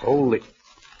 see? Holy...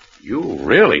 You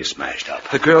really smashed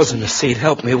up. The girl's in the seat.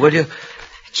 Help me, will you?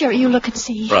 Jerry, you look and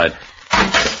see. Right.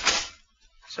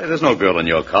 Say, there's no girl in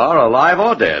your car, alive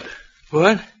or dead.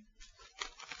 What?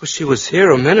 Well, she was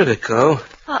here a minute ago.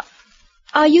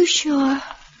 Are you sure?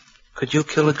 Could you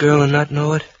kill a girl and not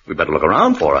know it? We better look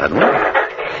around for her, hadn't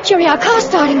we? Jerry, our car's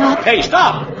starting up. Hey,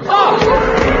 stop! Stop!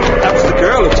 That was the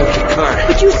girl who took your car.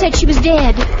 But you said she was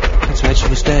dead. That's right, she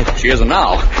was dead. She isn't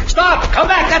now. Stop! Come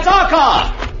back! That's our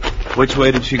car! Which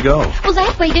way did she go? Well,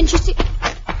 that way, didn't you see?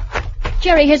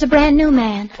 Jerry, here's a brand new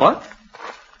man. What?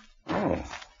 Oh.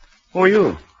 Who are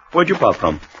you? Where'd you pop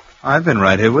from? I've been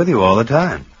right here with you all the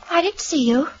time. I didn't see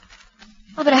you.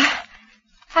 Oh, but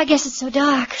I guess it's so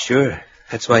dark. Sure.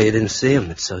 That's why you didn't see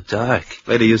him. It's so dark.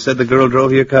 Lady, you said the girl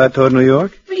drove your car toward New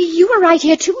York? Well, you were right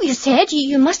here, too, you said.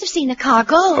 You must have seen the car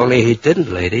go. Only he didn't,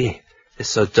 lady. It's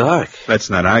so dark. Let's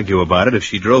not argue about it. If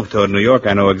she drove toward New York,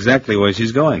 I know exactly where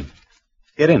she's going.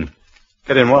 Get in.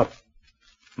 Get in what?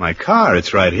 My car.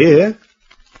 It's right here.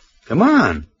 Come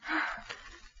on.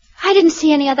 I didn't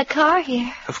see any other car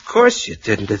here. Of course you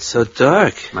didn't. It's so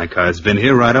dark. My car's been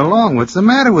here right along. What's the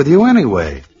matter with you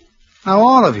anyway? Now,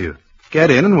 all of you, get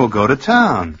in and we'll go to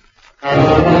town.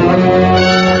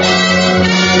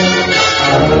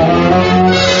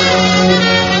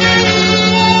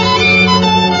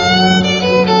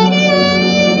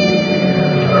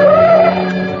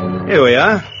 Here we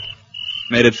are.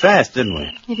 Made it fast, didn't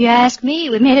we? If you ask me,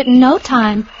 we made it in no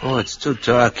time. Oh, it's too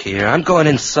dark here. I'm going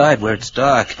inside where it's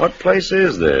dark. What place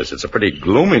is this? It's a pretty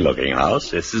gloomy-looking house.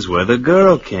 This is where the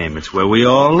girl came. It's where we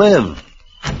all live.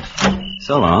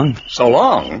 So long. So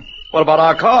long? What about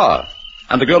our car?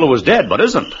 And the girl who was dead, but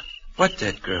isn't? What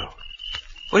dead girl?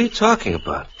 What are you talking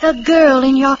about? The girl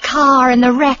in your car in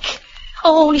the wreck.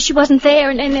 Oh, only she wasn't there,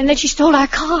 and then she stole our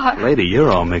car. Lady,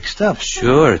 you're all mixed up.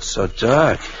 Sure, it's so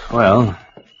dark. Well,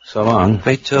 so long.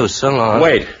 Me too, so long.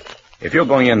 Wait. If you're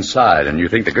going inside and you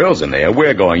think the girl's in there,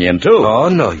 we're going in, too. Oh,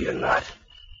 no, you're not.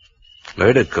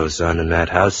 Murder goes on in that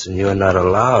house, and you're not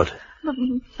allowed.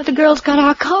 But the girl's got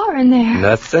our car in there.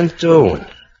 Nothing doing.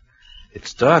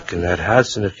 It's dark in that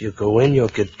house, and if you go in, you'll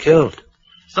get killed.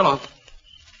 So long.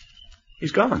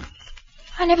 He's gone.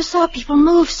 I never saw people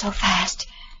move so fast.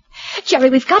 Jerry,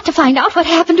 we've got to find out what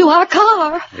happened to our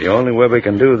car. The only way we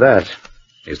can do that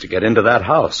is to get into that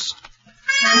house.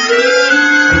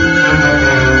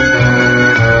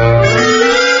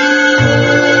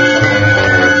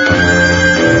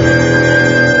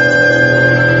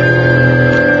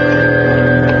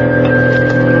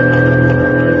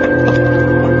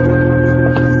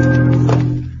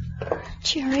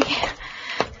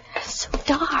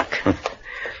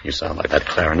 You sound like that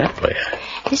clarinet player.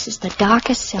 This is the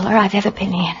darkest cellar I've ever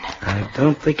been in. I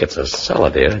don't think it's a cellar,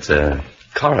 dear. It's a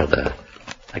corridor.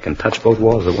 I can touch both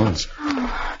walls at once.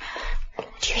 Oh.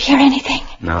 Do you hear anything?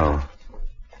 No.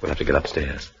 We'll have to get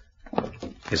upstairs.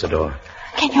 Here's the door.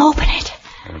 Can you open it?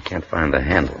 I can't find the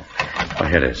handle. Oh,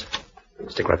 here it is.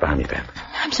 Stick right behind me, Pam.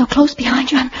 I'm so close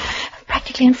behind you. I'm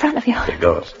practically in front of you. Here it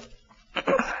goes.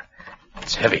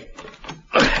 It's heavy.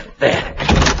 There.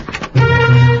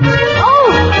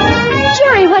 Oh!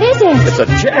 Jerry, what is it? It's a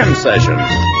jam session.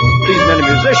 These many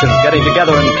musicians getting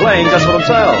together and playing just for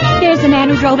themselves. There's the man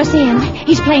who drove us in.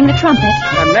 He's playing the trumpet.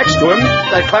 And next to him,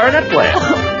 that clarinet player.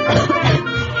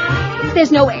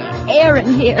 There's no air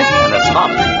in here. And it's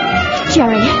hot.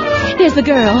 Jerry, here's the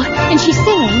girl, and she's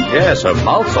singing. Yes, her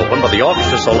mouth's open, but the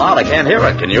orchestra's so loud I can't hear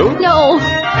it. Can you? No.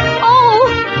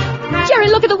 Oh! Jerry,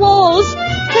 look at the walls.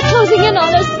 They're closing in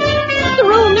on us. The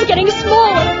room's getting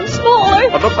smaller and smaller.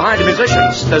 But look behind the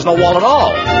musicians. There's no wall at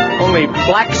all. Only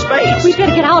black space. We've got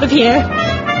to get out of here.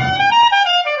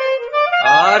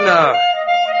 Oh, no.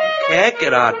 You can't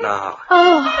get out now.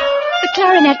 Oh, the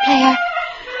clarinet player.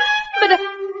 But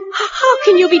how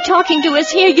can you be talking to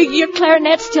us here? Your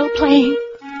clarinet's still playing.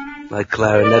 My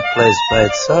clarinet plays by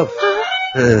itself.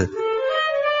 Huh?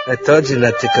 I told you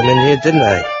not to come in here, didn't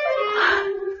I?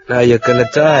 Now you're gonna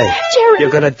die. Jerry! You're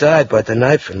gonna die by the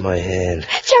knife in my hand.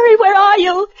 Jerry, where are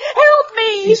you? Help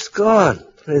me! He's gone.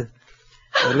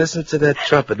 Now listen to that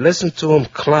trumpet. Listen to him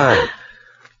climb.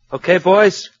 Okay,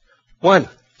 boys? 1,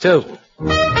 2.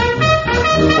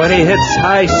 When he hits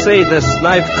high C, this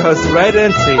knife goes right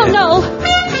into you. Oh, no.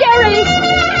 Jerry!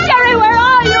 Jerry, where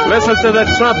are you? Listen to the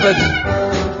trumpet.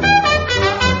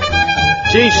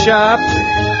 G sharp.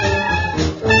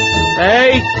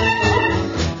 A.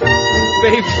 B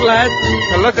flat.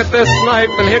 Now look at this knife,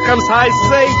 and here comes high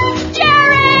C.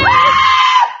 Jerry!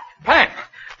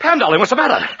 Pam, darling, what's the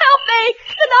matter? Help me!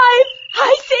 The knife!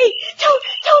 High C!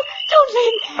 Don't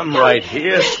leave. I'm right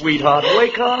here, sweetheart.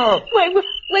 Wake up.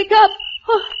 Wake up.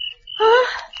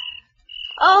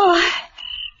 Oh,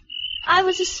 I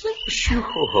was asleep. Sure.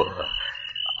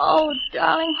 Oh,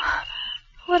 darling,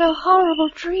 what a horrible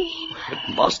dream.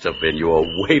 It must have been. You were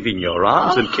waving your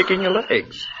arms and kicking your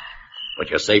legs. But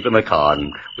you're safe in the car,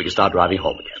 and we can start driving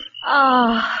home again.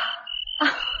 Oh.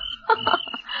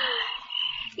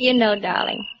 You know,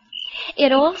 darling,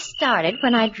 it all started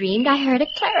when I dreamed I heard a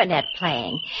clarinet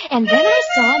playing. And then I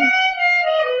saw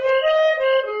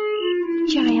him.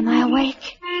 Jerry, am I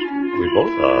awake? We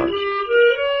both are.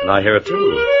 And I hear it,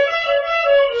 too.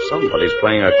 Somebody's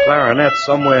playing a clarinet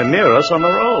somewhere near us on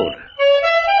the road.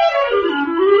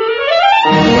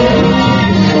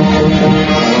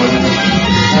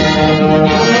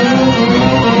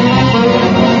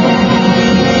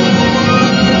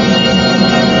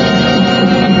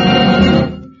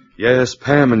 Yes,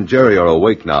 Pam and Jerry are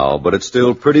awake now, but it's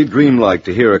still pretty dreamlike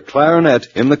to hear a clarinet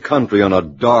in the country on a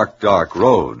dark, dark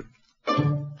road.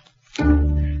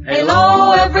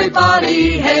 Halo,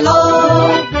 everybody,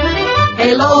 halo.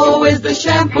 Halo is the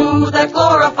shampoo that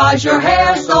glorifies your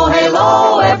hair, so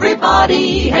halo,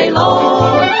 everybody,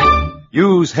 halo.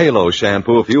 Use Halo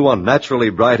shampoo if you want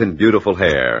naturally bright and beautiful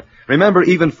hair. Remember,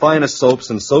 even finest soaps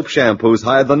and soap shampoos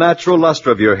hide the natural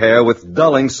luster of your hair with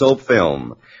dulling soap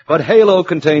film. But Halo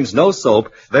contains no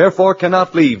soap, therefore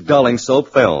cannot leave dulling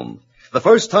soap film. The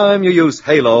first time you use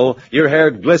Halo, your hair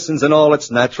glistens in all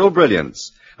its natural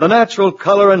brilliance. The natural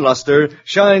color and luster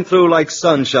shine through like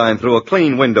sunshine through a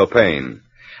clean window pane.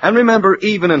 And remember,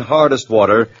 even in hardest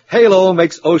water, Halo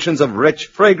makes oceans of rich,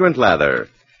 fragrant lather.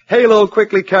 Halo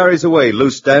quickly carries away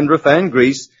loose dandruff and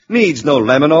grease, needs no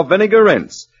lemon or vinegar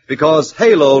rinse, because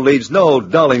Halo leaves no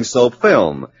dulling soap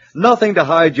film, nothing to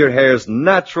hide your hair's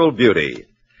natural beauty.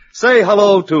 Say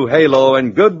hello to Halo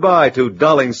and goodbye to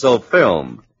dulling soap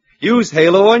film. Use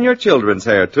Halo on your children's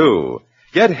hair, too.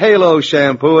 Get Halo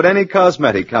shampoo at any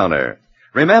cosmetic counter.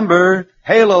 Remember,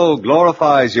 Halo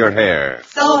glorifies your hair.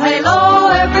 So halo,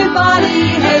 everybody,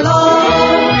 halo.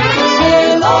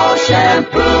 Halo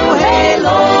shampoo,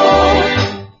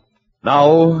 halo.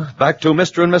 Now, back to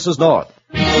Mr. and Mrs. North.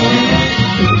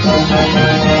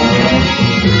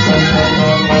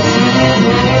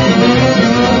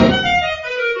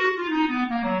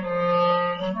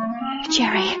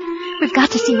 Jerry, we've got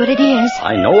to see what it is.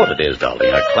 I know what it is, darling.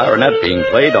 A clarinet being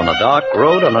played on a dark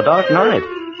road on a dark night.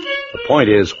 The point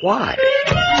is, why?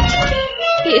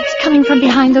 It's coming from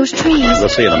behind those trees. We'll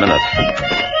see in a minute.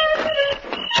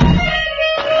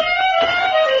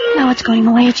 Now it's going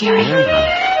away, Jerry.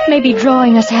 Yeah. Maybe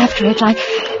drawing us after it, like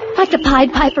the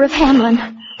Pied Piper of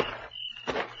Hamelin.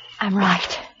 I'm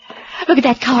right. Look at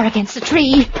that car against the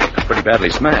tree. Pretty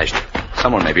badly smashed.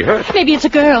 Someone may be hurt. Maybe it's a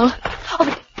girl. Oh,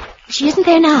 but she isn't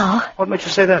there now. What makes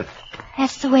you say that?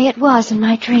 That's the way it was in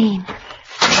my dream.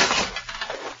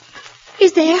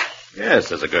 Is there? Yes,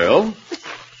 there's a girl.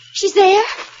 She's there?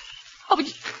 Oh, but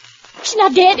she's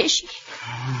not dead, is she?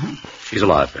 She's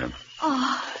alive, Pam.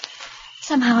 Oh,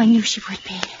 somehow I knew she would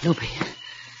be. Loopy, you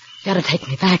gotta take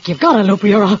me back. You've got to,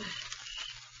 Loopy, or I'll...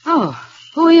 Oh,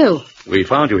 who are you? We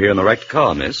found you here in the wrecked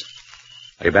car, miss.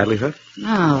 Are you badly hurt?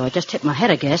 No, I just hit my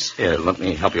head, I guess. Here, let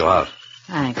me help you out.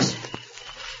 Thanks.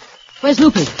 Where's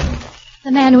Loopy?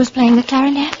 The man who was playing the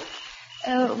clarinet.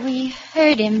 We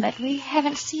heard him, but we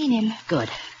haven't seen him. Good.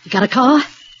 You got a car?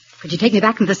 Could you take me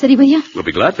back into the city with you? We'll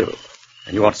be glad to.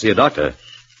 And you want to see a doctor.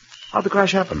 How'd the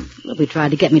crash happen? Loopy tried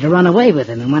to get me to run away with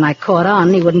him, and when I caught on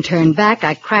and he wouldn't turn back,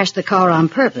 I crashed the car on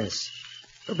purpose.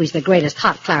 Loopy's the greatest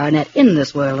hot clarinet in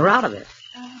this world, or out of it.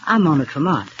 I'm Mona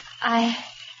Tremont. I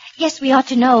guess we ought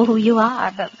to know who you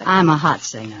are, but... I'm a hot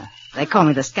singer. They call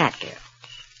me the Scat Girl.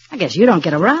 I guess you don't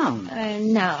get around.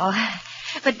 No.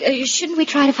 But shouldn't we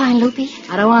try to find Loopy?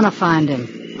 I don't want to find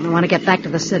him. I want to get back to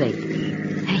the city.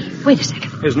 Hey, wait a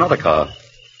second. Here's another car.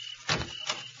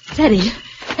 Eddie.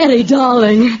 Eddie,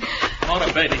 darling.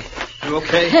 Mona, baby. You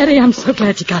okay? Eddie, I'm so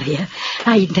glad you got here.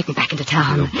 Now you can take me back into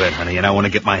town. You bet, honey, and I want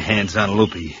to get my hands on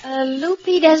Loopy.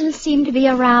 Loopy doesn't seem to be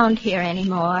around here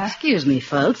anymore. Excuse me,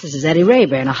 folks. This is Eddie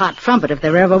Rayburn, a hot trumpet if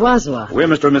there ever was one. We're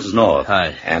Mr. and Mrs. North.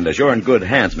 Hi. And as you're in good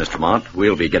hands, Mr. Mont,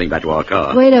 we'll be getting back to our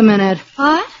car. Wait a minute.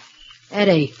 What?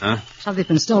 Eddie. Huh? Something's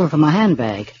been stolen from my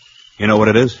handbag. You know what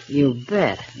it is? You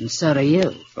bet. And so do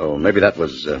you. Oh, maybe that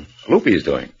was Loopy's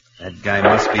doing. That guy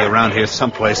must be around here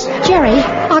someplace. Jerry,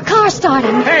 our car's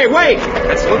starting. Hey, wait!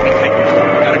 That's Loopy.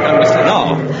 Got a gun, Mr.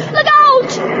 No. Look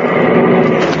out!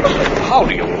 How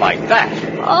do you like that?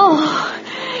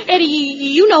 Oh, Eddie,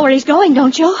 you know where he's going,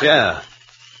 don't you? Yeah.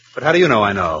 But how do you know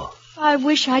I know? I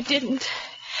wish I didn't.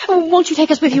 Won't you take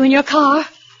us with you in your car?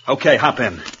 Okay, hop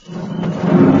in.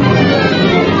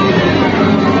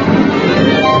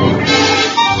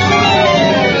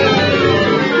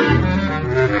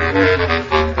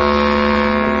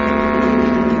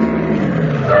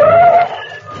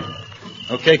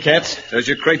 Okay, Cats. There's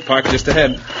your crate parked just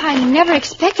ahead. I never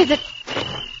expected that.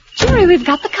 Jerry, we've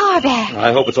got the car back.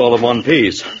 I hope it's all in one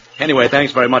piece. Anyway,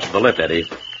 thanks very much for the lift, Eddie.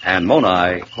 And Mona,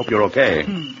 I hope you're okay.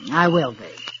 I will be.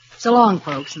 So long,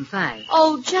 folks, and thanks.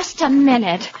 Oh, just a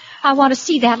minute. I want to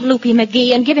see that Loopy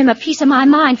McGee and give him a piece of my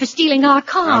mind for stealing our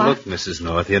car. Now, look, Mrs.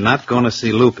 North, you're not going to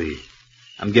see Loopy.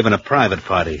 I'm giving a private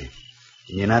party.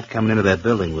 And you're not coming into that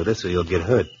building with us or you'll get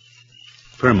hurt.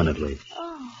 Permanently.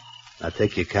 Oh. Now,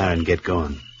 take your car and get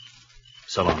going.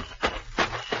 So long.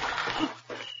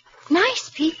 Nice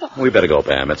people. We better go,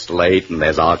 Pam. It's late, and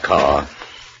there's our car.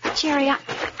 Jerry,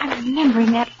 I'm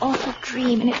remembering that awful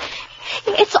dream, and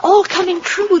it's all coming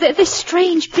true. This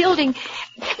strange building.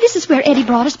 This is where Eddie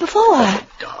brought us before.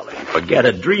 Darling, forget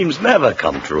it. Dreams never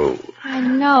come true. I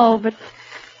know, but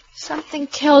something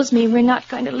tells me we're not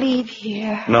going to leave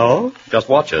here. No? Just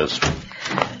watch us.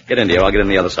 Get in, dear. I'll get in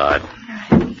the other side.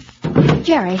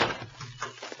 Jerry,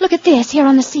 look at this here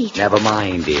on the seat. Never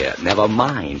mind, dear. Never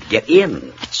mind. Get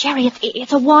in. Jerry,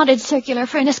 it's a wanted circular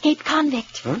for an escaped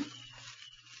convict. Huh?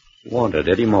 Wanted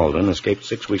Eddie Malden escaped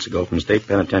 6 weeks ago from state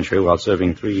penitentiary while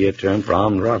serving 3-year term for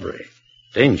armed robbery.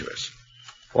 Dangerous.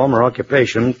 Former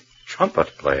occupation, trumpet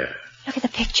player. Look at the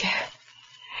picture.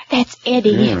 That's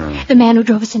Eddie, the man who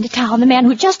drove us into town, the man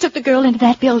who just took the girl into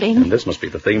that building. And this must be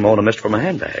the thing Mona missed from her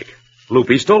handbag.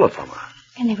 Loopy stole it from her.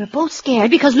 And they were both scared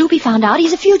because Loopy found out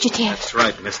he's a fugitive. That's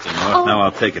right, Mr. North. Now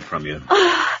I'll take it from you.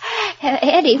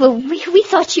 Eddie, well, we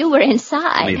thought you were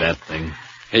inside. Give me that thing.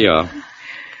 Here you are.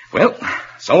 Well,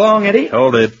 so long, Eddie.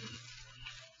 Hold it.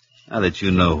 Now that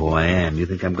you know who I am, you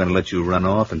think I'm going to let you run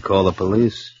off and call the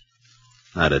police?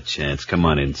 Not a chance. Come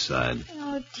on inside.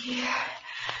 Oh, dear.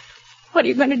 What are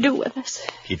you going to do with us?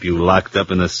 Keep you locked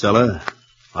up in the cellar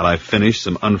while I finish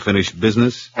some unfinished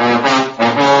business?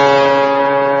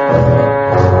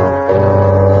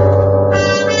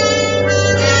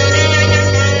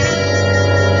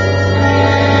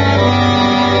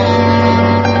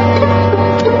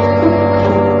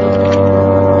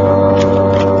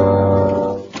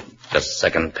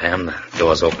 Second, Pam. The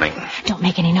door's opening. Don't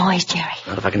make any noise, Jerry.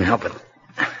 Not if I can help it.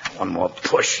 One more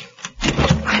push.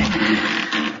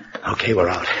 Okay, we're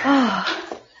out.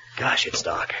 Oh. Gosh, it's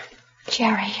dark.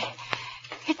 Jerry,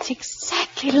 it's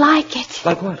exactly like it.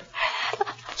 Like what?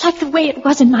 Like the way it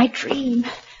was in my dream.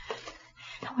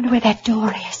 I wonder where that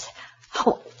door is.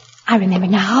 Oh, I remember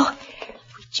now.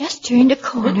 We just turned a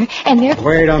corner, and there...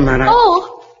 Wait a minute.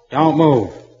 Oh! Don't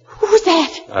move. Who's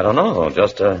that? I don't know.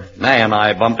 Just a man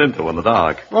I bumped into in the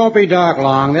dark. Won't be dark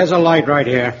long. There's a light right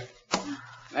here.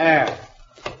 There.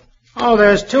 Oh,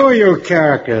 there's two of you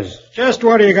characters. just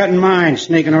what do you got in mind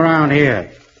sneaking around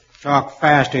here? Talk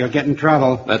fast or you'll get in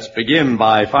trouble. Let's begin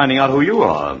by finding out who you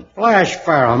are. Flash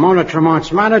Farrell, Mona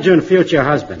Tremont's manager and future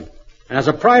husband. And there's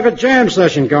a private jam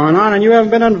session going on and you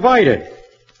haven't been invited.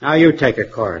 Now you take a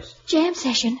course. Jam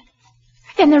session?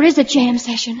 Then there is a jam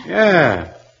session.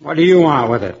 Yeah. What do you want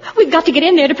with it? We've got to get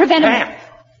in there to prevent him.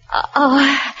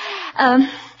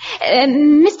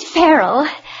 Mr. Farrell,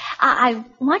 I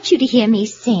want you to hear me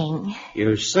sing.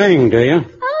 You sing, do you?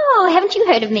 Oh, haven't you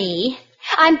heard of me?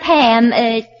 I'm Pam,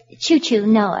 Choo-Choo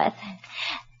North.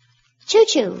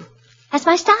 Choo-Choo. That's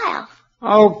my style.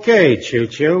 Okay,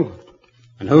 Choo-Choo.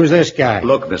 And who's this guy?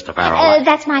 Look, Mr. Farrell.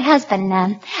 That's my husband,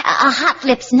 Hot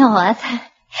Lips North.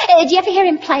 Did you ever hear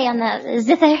him play on the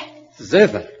zither?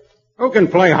 Zither? Who can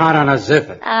play hot on a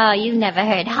zither? Oh, you never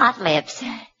heard Hot Lips.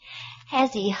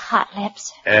 Has he, Hot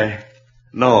Lips?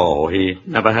 No, he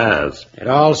never has. It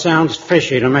all sounds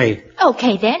fishy to me.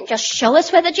 Okay, then. Just show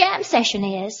us where the jam session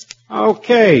is.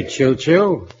 Okay,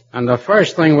 Choo-Choo. And the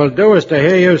first thing we'll do is to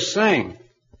hear you sing.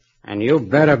 And you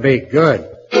better be good.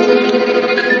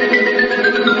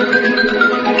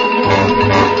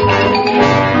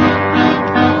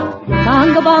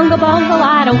 Bongo, bongo, bongo,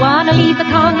 I don't want to leave the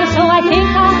Congo, so I think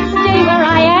I'll stay where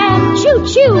I am.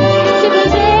 Choo-choo,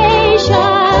 civilization,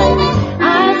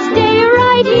 I'll stay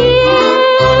right here.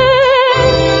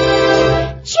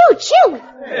 Choo-choo.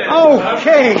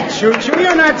 Okay, Choo-Choo,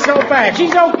 you're not so bad.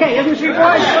 She's okay, isn't she, boy?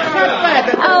 Not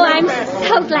bad. Oh, I'm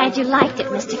so glad you liked it,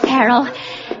 Mr. Farrell.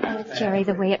 Jerry,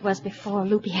 the way it was before,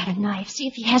 Loopy had a knife. See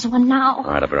if he has one now. All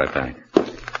right, I'll be right back.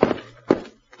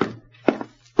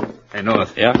 Hey,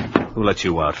 North. Yeah? Who let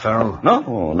you out, Farrell?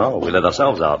 No. We let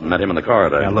ourselves out and met him in the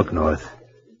corridor. Now, look, North.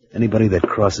 Anybody that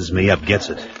crosses me up gets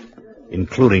it.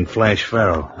 Including Flash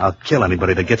Farrell. I'll kill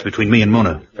anybody that gets between me and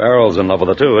Mona. Farrell's in love with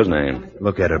her, too, isn't he?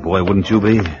 Look at her, boy. Wouldn't you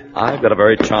be? I've got a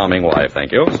very charming wife,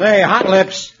 thank you. Say, Hot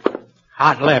Lips.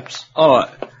 Hot Lips. Oh,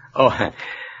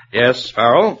 yes,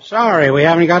 Farrell? Sorry, we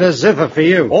haven't got a zither for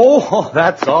you. Oh,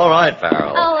 that's all right,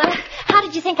 Farrell. Oh, how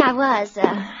did you think I was,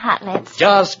 Hot Lips?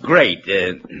 Just great.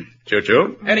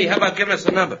 Choo-choo? Eddie, how about giving us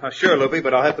a number? Oh, sure, Loopy,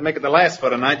 but I'll have to make it the last for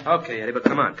tonight. Okay, Eddie, but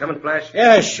come on, Flash.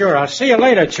 Yeah, sure. I'll see you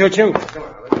later, Choo-Choo.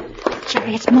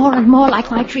 Jerry, it's more and more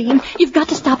like my dream. You've got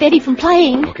to stop Eddie from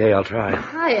playing. Okay, I'll try.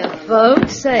 Hiya,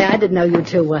 folks. Say, I didn't know you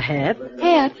two were hip.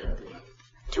 Hip?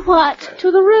 To what?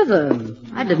 To the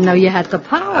rhythm. I didn't know you had the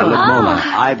power. Look, Mona,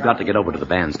 I've got to get over to the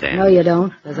bandstand. No, you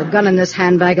don't. There's a gun in this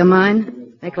handbag of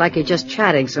mine. Make like you're just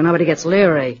chatting so nobody gets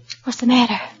leery. What's the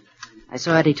matter? I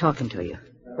saw Eddie talking to you.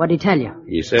 What'd he tell you?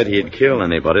 He said he'd kill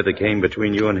anybody that came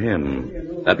between you and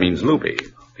him. That means Loopy,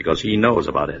 because he knows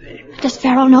about Eddie. Does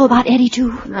Farrell know about Eddie,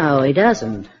 too? No, he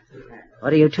doesn't.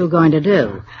 What are you two going to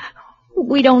do?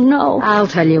 We don't know. I'll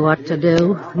tell you what to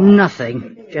do.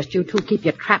 Nothing. Just you two keep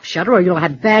your trap shut or you'll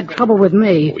have bad trouble with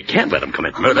me. We can't let him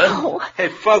commit murder. Oh. Hey,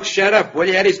 folks, shut up, will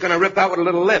you? Eddie's going to rip out with a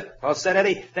little lip. All set,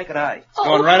 Eddie? Take it high. It's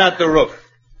going right out the roof.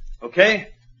 Okay?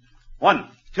 1,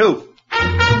 2.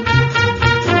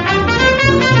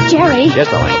 Jerry. Yes,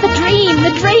 darling. The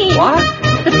dream. What?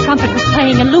 The trumpet was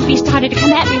playing and Loopy started to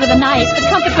come at me with a knife. The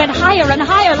trumpet went higher and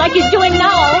higher like he's doing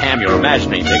now. Pam, you're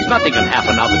imagining things. Nothing can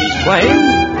happen now that he's playing.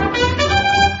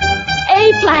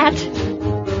 A flat.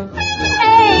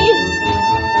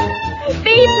 A.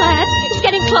 B flat. He's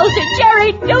getting closer.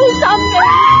 Jerry, do something.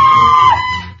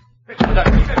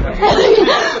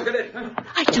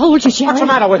 I told you, Jerry. What's the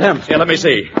matter with him? Here, let me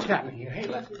see.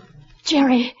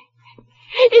 Jerry,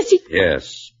 is he...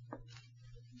 Yes.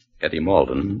 Eddie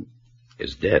Malden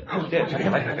is dead. Oh, dead.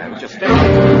 Just dead.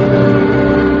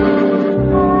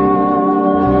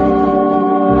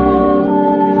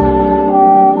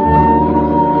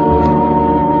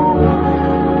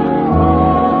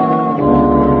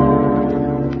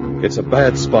 It's a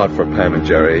bad spot for Pam and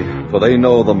Jerry, for they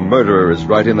know the murderer is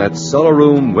right in that cellar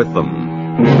room with them.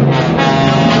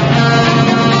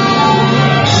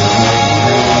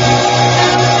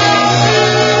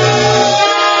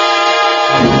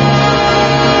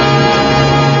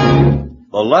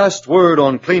 The last word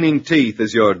on cleaning teeth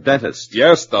is your dentist.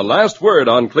 Yes, the last word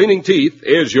on cleaning teeth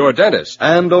is your dentist.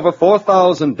 And over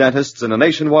 4,000 dentists in a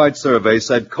nationwide survey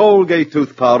said Colgate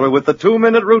tooth powder with the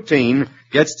 2-minute routine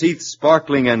gets teeth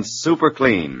sparkling and super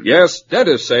clean. Yes,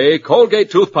 dentists say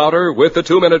Colgate tooth powder with the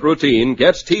 2-minute routine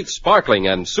gets teeth sparkling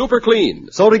and super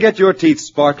clean. So to get your teeth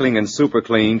sparkling and super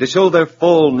clean, to show their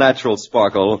full natural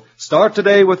sparkle, start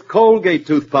today with Colgate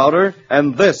tooth powder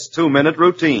and this 2-minute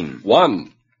routine.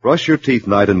 1. Brush your teeth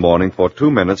night and morning for 2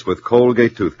 minutes with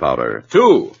Colgate tooth powder.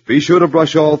 2. Be sure to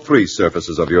brush all 3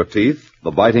 surfaces of your teeth,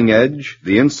 the biting edge,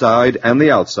 the inside, and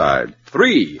the outside.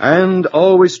 3. And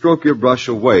always stroke your brush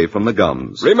away from the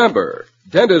gums. Remember,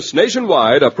 Dentists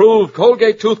nationwide approve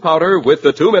Colgate tooth powder with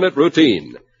the 2-minute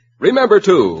routine. Remember,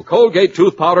 too, Colgate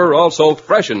tooth powder also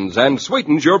freshens and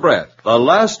sweetens your breath. The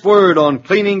last word on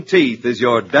cleaning teeth is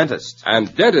your dentist.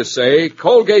 And dentists say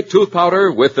Colgate tooth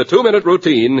powder with the 2-minute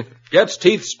routine gets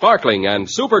teeth sparkling and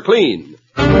super clean.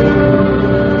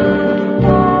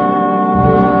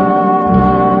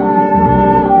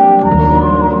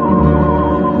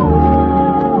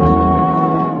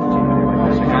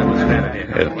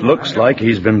 It looks like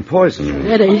he's been poisoned.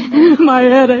 Eddie, my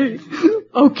Eddie.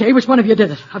 Okay, which one of you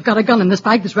did it? I've got a gun in this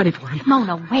bag that's ready for him.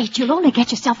 Mona, wait. You'll only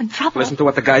get yourself in trouble. Listen to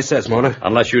what the guy says, Mona.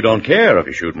 Unless you don't care if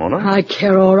you shoot, Mona. I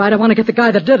care, all right. I want to get the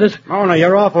guy that did it. Mona,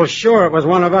 you're awful sure it was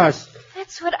one of us.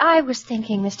 That's what I was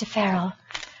thinking, Mr. Farrell.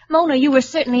 Mona, you were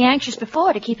certainly anxious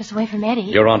before to keep us away from Eddie.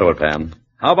 You're onto it, Pam.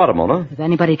 How about it, Mona? If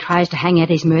anybody tries to hang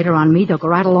Eddie's murder on me, they'll go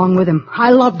right along with him.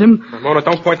 I loved him. Mona,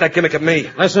 don't point that gimmick at me.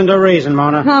 Listen to reason,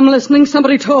 Mona. I'm listening.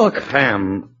 Somebody talk.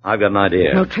 Pam, I've got an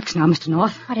idea. No tricks now, Mr.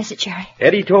 North. What is it, Jerry?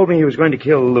 Eddie told me he was going to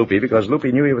kill Loopy because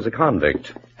Loopy knew he was a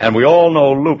convict. And we all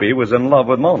know Loopy was in love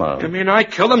with Mona. You mean I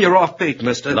killed him? You're off beat,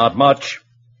 mister. Not much.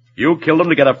 You killed him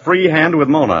to get a free hand with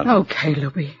Mona. Okay,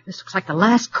 Loopy. This looks like the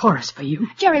last chorus for you.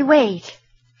 Jerry, wait.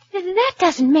 That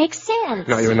doesn't make sense.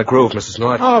 No, you're in the groove, Mrs.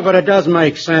 North. Oh, but it does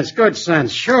make sense. Good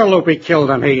sense. Sure, Loopy killed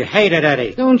him. He hated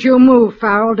Eddie. Don't you move,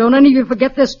 Farrell. Don't any of you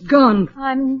forget this gun.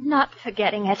 I'm not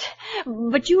forgetting it.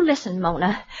 But you listen,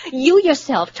 Mona. You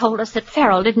yourself told us that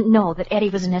Farrell didn't know that Eddie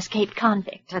was an escaped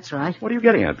convict. That's right. What are you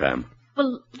getting at, Pam?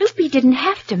 Well, Loopy didn't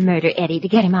have to murder Eddie to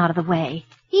get him out of the way.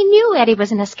 He knew Eddie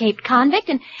was an escaped convict,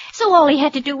 and so all he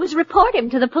had to do was report him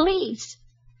to the police.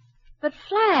 But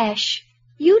Flash,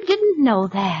 you didn't know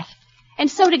that. And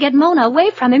so to get Mona away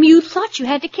from him, you thought you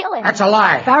had to kill him. That's a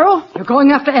lie. Farrell, you're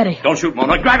going after Eddie. Don't shoot,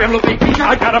 Mona. Grab him, Loopy.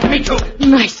 I got him. Me too.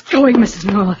 Nice going,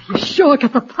 Mrs. North. You sure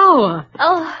got the power.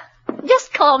 Oh,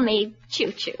 just call me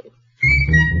Choo-Choo.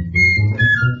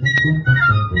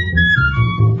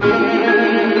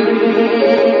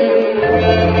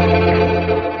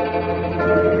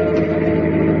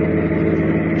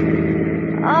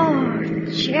 Oh,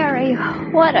 Jerry,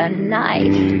 what a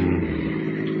night.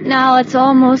 Now it's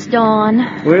almost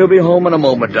dawn. We'll be home in a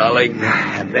moment, darling.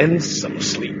 And then some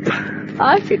sleep.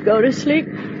 I could go to sleep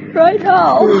right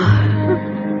now.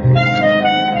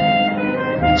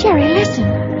 Jerry, listen.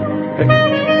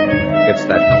 It's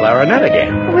that clarinet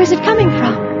again. Where's it coming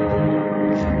from?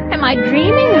 Am I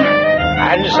dreaming?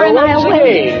 And so once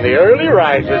again, the Early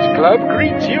Risers Club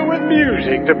greets you with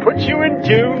music to put you in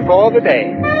tune for the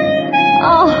day.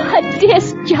 Oh, a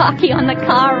disc jockey on the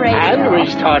car radio. And we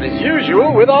start as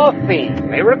usual with our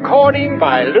theme, a recording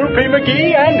by Loopy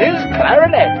McGee and his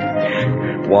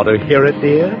clarinet. Want to hear it,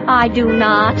 dear? I do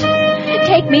not.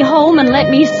 Take me home and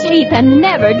let me sleep and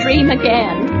never dream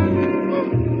again.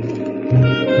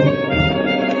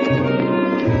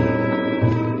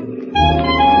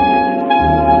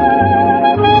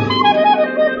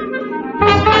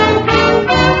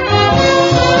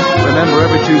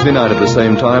 Tuesday night at the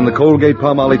same time, the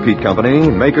Colgate-Palmolive Peet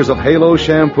Company, makers of Halo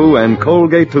shampoo and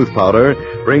Colgate tooth powder,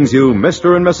 brings you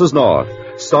Mr. and Mrs. North,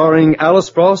 starring Alice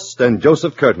Frost and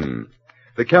Joseph Curtin.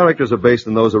 The characters are based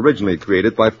on those originally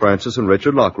created by Francis and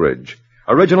Richard Lockridge.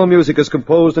 Original music is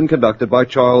composed and conducted by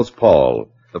Charles Paul.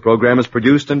 The program is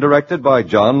produced and directed by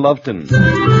John Loveton.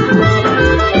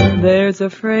 There's a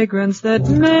fragrance that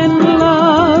men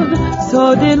love,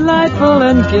 so delightful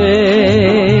and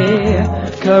gay,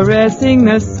 caressing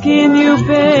the skin you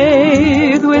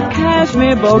bathe with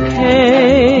cashmere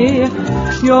bouquet.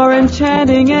 You're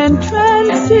enchanting and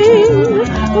entrancing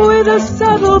with a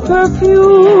subtle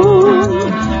perfume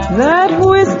that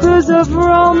whispers of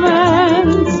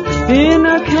romance in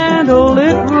a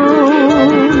candlelit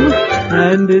room.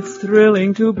 And it's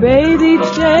thrilling to bathe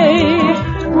each day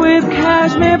with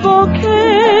cashmere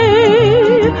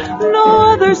bouquet.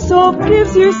 No other soap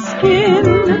gives your skin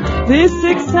this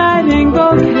exciting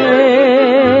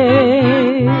bouquet.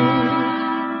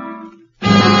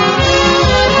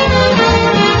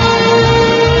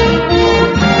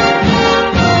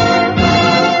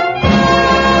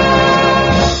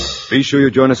 Be sure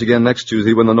you join us again next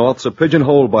Tuesday when the Norths are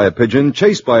pigeonholed by a pigeon,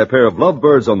 chased by a pair of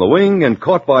lovebirds on the wing, and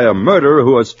caught by a murderer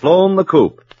who has flown the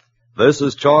coop. This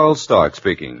is Charles Stark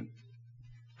speaking.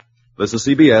 This is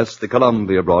CBS, the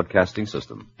Columbia Broadcasting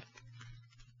System.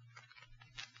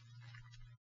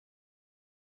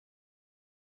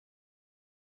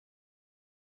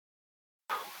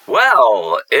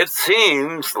 Well, it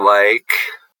seems like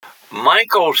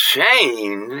Michael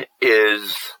Shane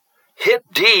is hip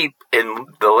deep in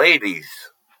the ladies.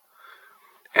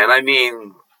 And I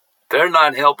mean, they're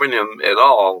not helping him at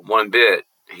all, one bit.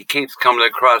 He keeps coming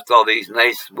across all these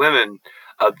nice women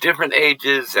of different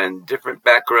ages and different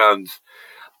backgrounds,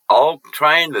 all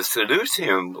trying to seduce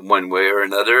him one way or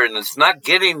another, and it's not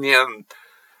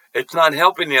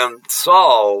helping him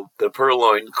solve the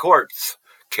Purloined Corpse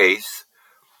case.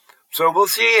 So we'll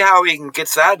see how he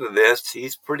gets out of this.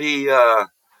 He's pretty,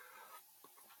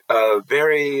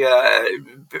 very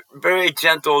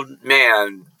gentle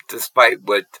man, despite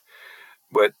what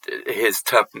his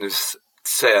toughness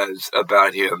says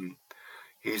about him.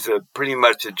 He's pretty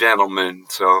much a gentleman,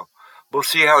 so we'll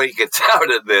see how he gets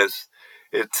out of this.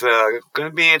 It's going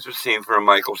to be interesting for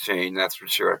Michael Shayne, that's for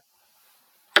sure.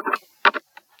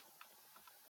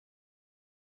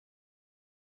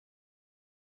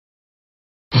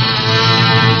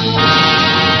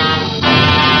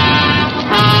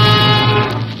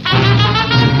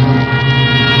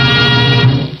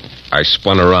 I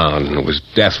spun around, and it was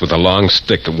Death with a long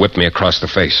stick that whipped me across the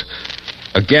face.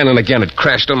 Again and again, it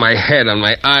crashed on my head, on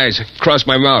my eyes, across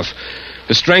my mouth.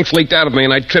 The strength leaked out of me,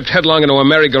 and I tripped headlong into a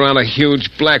merry-go-round of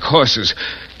huge black horses.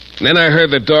 And then I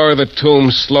heard the door of the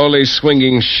tomb slowly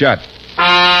swinging shut.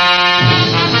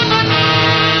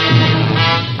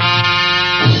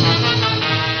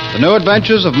 The New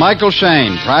Adventures of Michael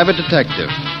Shayne, Private Detective.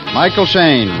 Michael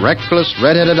Shayne, reckless,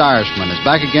 red-headed Irishman, is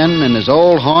back again in his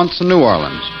old haunts in New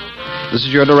Orleans. This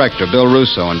is your director, Bill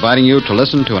Russo, inviting you to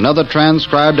listen to another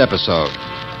transcribed episode,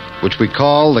 which we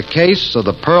call The Case of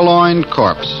the Purloined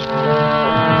Corpse.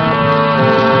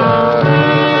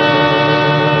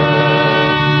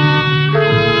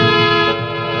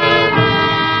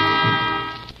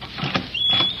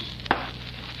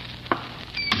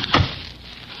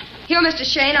 You're Mr.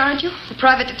 Shayne, aren't you? The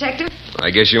private detective?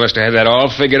 I guess you must have had that all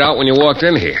figured out when you walked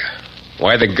in here.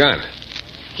 Why the gun?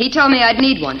 He told me I'd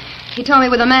need one. He told me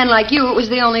with a man like you, it was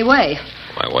the only way.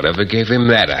 Why, whatever gave him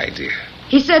that idea?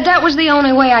 He said that was the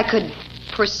only way I could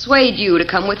persuade you to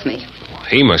come with me.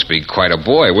 He must be quite a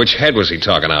boy. Which head was he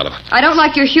talking out of? I don't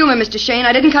like your humor, Mr. Shayne.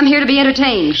 I didn't come here to be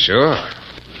entertained. Sure.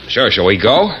 Shall we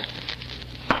go?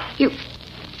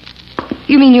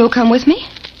 You mean you'll come with me?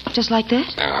 Just like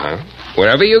that? Uh-huh.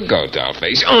 Wherever you go,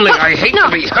 Dollface. Only I hate to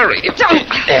be hurried. Don't!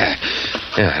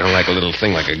 Yeah, I don't like a little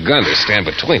thing like a gun to stand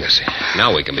between us.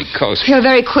 Now we can be cozy. You're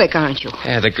very quick, aren't you?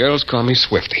 Yeah, the girls call me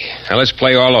Swifty. Now let's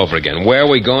play all over again. Where are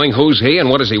we going? Who's he? And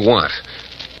what does he want?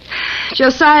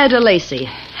 Josiah DeLacy,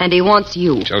 and he wants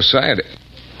you. Josiah?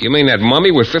 You mean that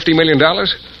mummy with $50 million?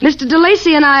 Mr.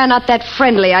 DeLacy and I are not that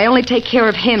friendly. I only take care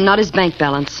of him, not his bank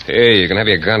balance. Hey, you can have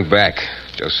your gun back.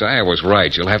 Josiah was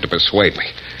right. You'll have to persuade me.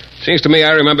 Seems to me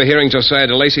I remember hearing Josiah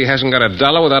DeLacy hasn't got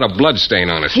 $1 without a blood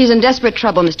stain on it. He's in desperate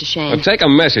trouble, Mr. Shayne. Well, take a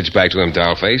message back to him,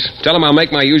 Dollface. Tell him I'll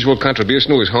make my usual contribution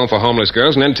to his home for homeless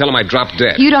girls, and then tell him I dropped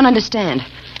dead. You don't understand.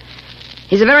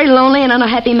 He's a very lonely and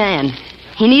unhappy man.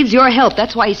 He needs your help.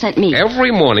 That's why he sent me.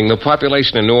 Every morning, the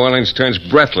population in New Orleans turns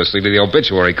breathlessly to the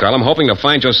obituary column, hoping to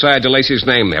find Josiah DeLacy's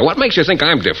name there. What makes you think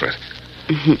I'm different?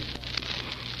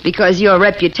 Because your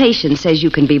reputation says you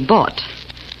can be bought.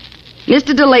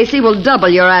 Mr. DeLacy will double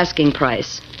your asking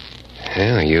price.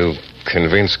 Yeah, you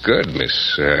convince good,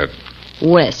 Miss,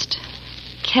 West.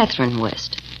 Catherine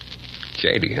West.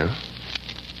 Katie, huh?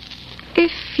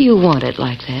 If you want it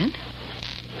like that.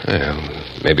 Well,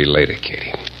 maybe later,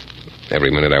 Katie.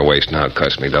 Every minute I waste now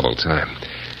costs me double time.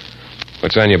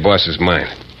 What's on your boss's mind?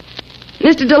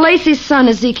 Mr. DeLacy's son,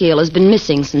 Ezekiel, has been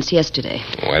missing since yesterday.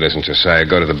 Why doesn't Josiah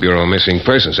go to the Bureau of Missing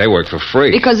Persons? They work for free.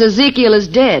 Because Ezekiel is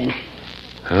dead.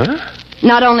 Huh?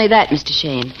 Not only that, Mr.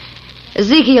 Shayne.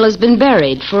 Ezekiel has been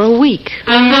buried for a week.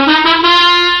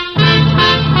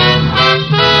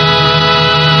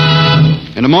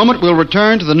 In a moment, we'll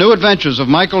return to the new adventures of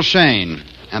Michael Shayne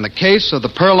and the case of the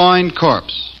Purloined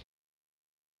Corpse.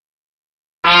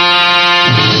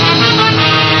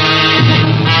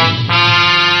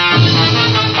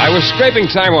 I was scraping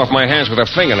time off my hands with a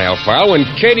fingernail file when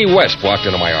Katie West walked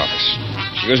into my office.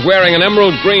 She was wearing an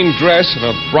emerald green dress and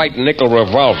a bright nickel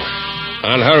revolver.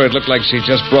 On her, it looked like she'd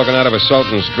just broken out of a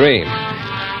sultan's dream.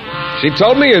 She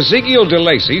told me Ezekiel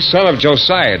DeLacy, son of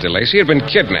Josiah DeLacy, had been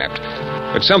kidnapped.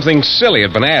 But something silly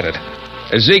had been added.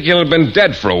 Ezekiel had been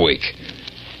dead for a week.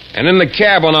 And in the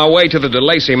cab on our way to the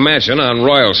DeLacy mansion on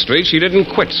Royal Street, she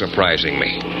didn't quit surprising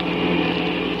me.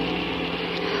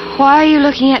 Why are you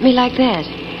looking at me like that?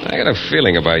 I got a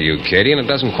feeling about you, Katie, and it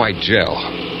doesn't quite gel.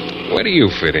 Where do you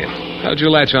fit in? How'd you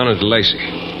latch on to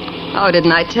DeLacy? Oh,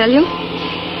 didn't I tell you?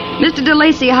 Mr.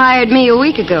 DeLacy hired me a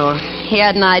week ago. He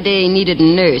had an idea he needed a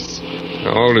nurse.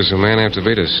 How old does a man have to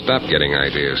be to stop getting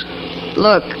ideas?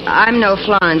 Look, I'm no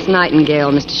Florence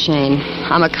Nightingale, Mr. Shayne.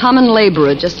 I'm a common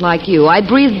laborer just like you. I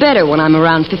breathe better when I'm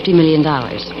around $50 million.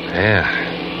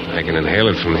 Yeah, I can inhale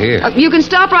it from here. You can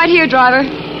stop right here, driver.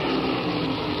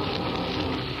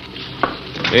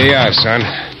 Here you are, son.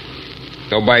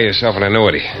 Go buy yourself an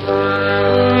annuity.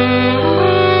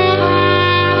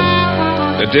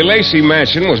 The DeLacy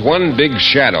mansion was one big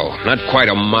shadow, not quite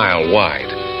a mile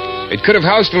wide. It could have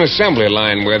housed an assembly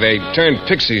line where they turned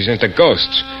pixies into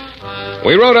ghosts.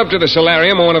 We rode up to the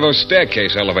solarium on one of those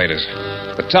staircase elevators.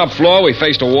 The top floor, we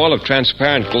faced a wall of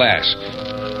transparent glass.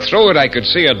 Through it, I could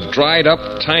see a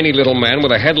dried-up, tiny little man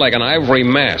with a head like an ivory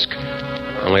mask.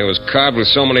 Only it was carved with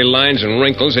so many lines and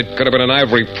wrinkles, it could have been an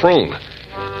ivory prune.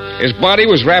 His body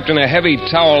was wrapped in a heavy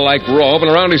towel-like robe, and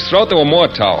around his throat there were more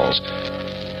towels.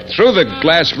 Through the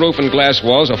glass roof and glass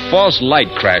walls, a false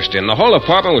light crashed in. The whole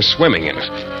apartment was swimming in it.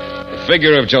 The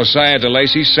figure of Josiah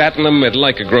DeLacy sat in the middle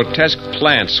like a grotesque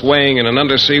plant swaying in an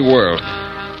undersea world.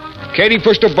 Katie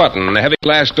pushed a button, and the heavy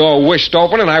glass door whished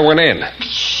open, and I went in.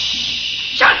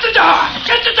 Shut the door!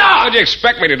 Shut the door! What'd you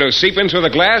expect me to do, seep in through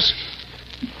the glass?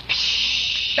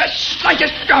 The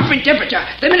slightest drop in temperature,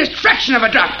 the merest fraction of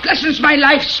a drop, lessens my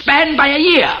lifespan by a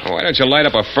year. Why don't you light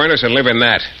up a furnace and live in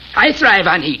that? I thrive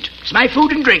on heat. It's my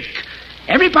food and drink.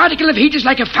 Every particle of heat is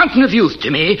like a fountain of youth to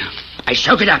me. I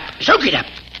soak it up. Soak it up.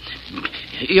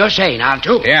 You're sane, aren't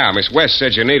you? Yeah, Miss West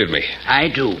said you needed me. I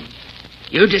do.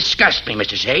 You disgust me,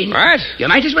 Mr. Sane. What? You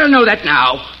might as well know that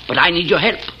now, but I need your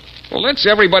help. Well, let's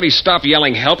everybody stop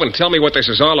yelling help and tell me what this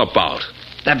is all about.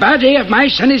 The body of my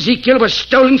son Ezekiel was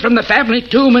stolen from the family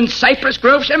tomb in Cypress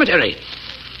Grove Cemetery.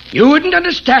 You wouldn't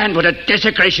understand what a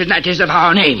desecration that is of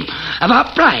our name, of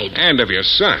our pride. And of your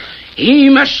son. He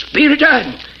must be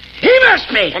returned. He must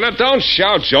be. Well, now, don't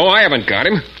shout, Joe. I haven't got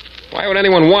him. Why would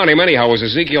anyone want him anyhow? Was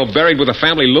Ezekiel buried with the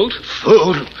family loot?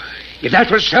 Fool. If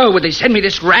that was so, would they send me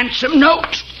this ransom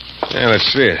note? Yeah,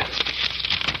 let's see it.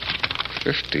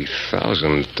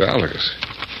 $50,000.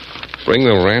 Bring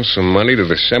the ransom money to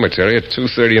the cemetery at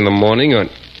 2:30 in the morning on...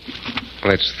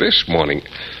 Well, it's this morning.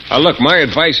 Look, my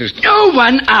advice is... No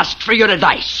one asked for your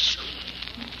advice.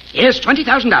 Here's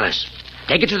 $20,000.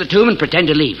 Take it to the tomb and pretend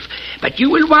to leave. But you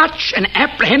will watch and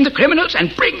apprehend the criminals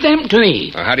and bring them to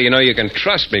me. How do you know you can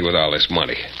trust me with all this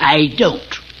money? I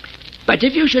don't. But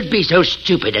if you should be so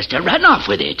stupid as to run off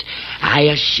with it, I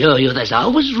assure you there's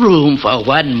always room for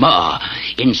one more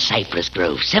in Cypress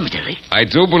Grove Cemetery. I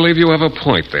do believe you have a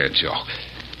point there, Joe.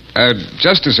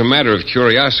 Just as a matter of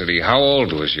curiosity, how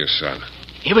old was your son?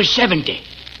 He was 70.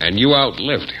 And you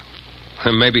outlived him.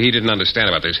 Maybe he didn't understand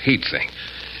about this heat thing.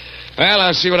 Well,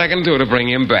 I'll see what I can do to bring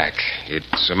him back.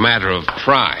 It's a matter of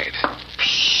pride.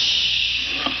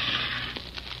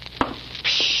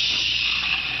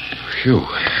 Phew.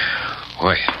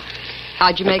 Boy.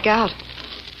 How'd you make out?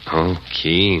 Oh,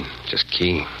 keen. Just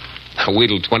keen. I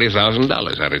wheedled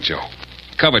 $20,000 out of Joe.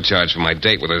 Cover charge for my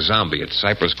date with a zombie at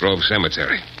Cypress Grove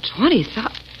Cemetery.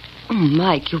 20,000? Oh,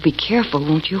 Mike, you'll be careful,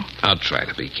 won't you? I'll try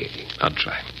to be, Katie. I'll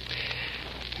try.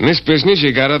 In this business,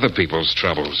 you got other people's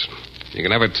troubles. You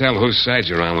can never tell whose side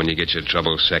you're on when you get your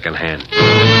troubles secondhand.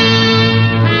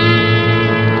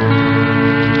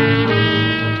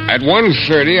 At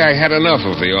 1:30, I had enough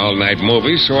of the all-night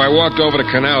movie, so I walked over to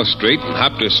Canal Street and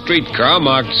hopped a streetcar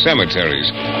marked cemeteries.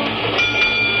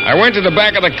 I went to the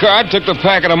back of the car, took the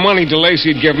packet of money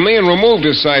DeLacy had given me, and removed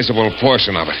a sizable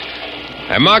portion of it.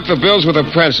 I marked the bills with a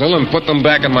pencil and put them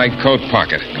back in my coat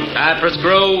pocket. Cypress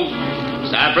Grove.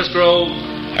 Cypress Grove.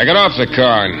 I got off the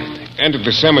car and entered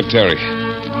the cemetery.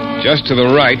 Just to the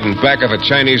right, and back of the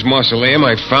Chinese mausoleum,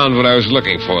 I found what I was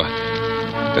looking for.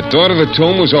 The door to the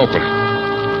tomb was open.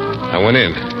 I went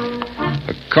in.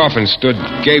 The coffin stood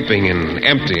gaping and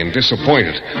empty and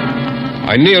disappointed.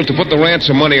 I kneeled to put the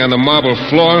ransom money on the marble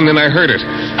floor, and then I heard it.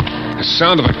 The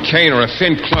sound of a cane or a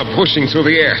thin club whooshing through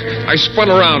the air. I spun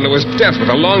around. It was Death with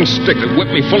a long stick that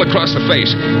whipped me full across the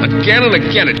face. Again and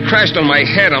again, it crashed on my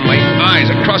head, on my eyes,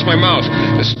 across my mouth.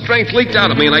 The strength leaked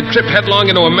out of me, and I tripped headlong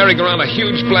into a merry-go-round of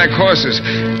huge black horses.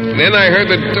 And then I heard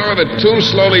the door of the tomb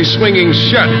slowly swinging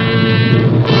shut.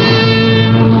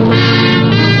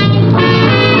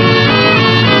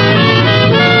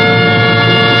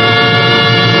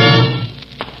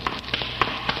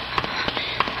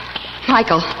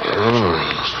 Michael.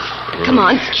 Come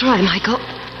on, try, Michael.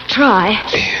 Try.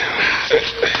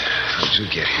 How'd you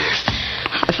get here?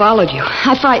 I followed you.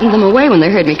 I frightened them away when they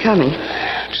heard me coming.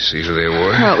 Did you see who they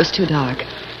were? No, it was too dark.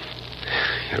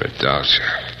 You're a dodger.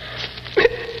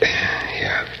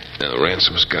 Yeah. Now,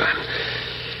 Ransom's gone.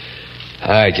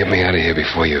 All right, get me out of here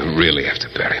before you really have to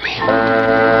bury me.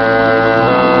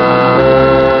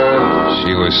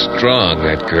 She was strong,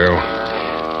 that girl.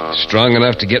 Strong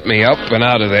enough to get me up and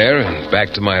out of there and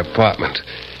back to my apartment.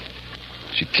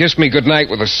 She kissed me goodnight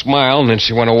with a smile, and then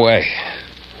she went away.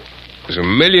 It was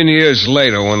 1,000,000 years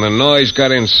later when the noise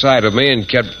got inside of me and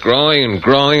kept growing and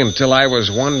growing until I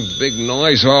was one big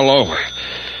noise all over.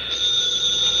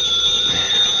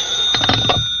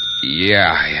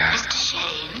 Yeah. Mr.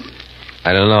 Shane?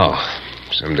 I don't know.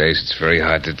 Some days it's very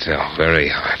hard to tell. Very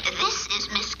hard. This is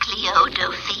Miss Cleo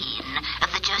Dauphine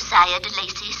of the Josiah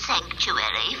DeLacy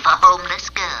Sanctuary for Homeless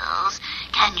Girls.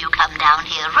 Can you come down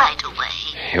here right away?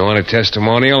 You want a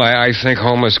testimonial? I think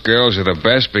homeless girls are the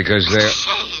best because they're...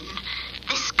 Shane,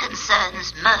 this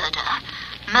concerns murder.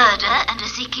 Murder and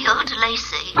Ezekiel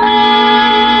DeLacy.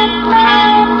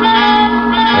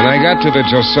 When I got to the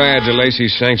Josiah DeLacy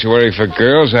Sanctuary for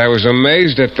Girls, I was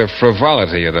amazed at the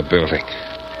frivolity of the building.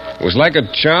 It was like a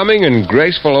charming and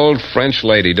graceful old French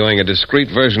lady doing a discreet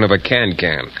version of a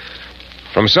can-can.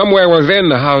 From somewhere within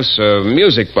the house, a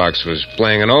music box was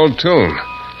playing an old tune.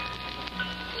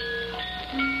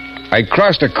 I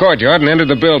crossed a courtyard and entered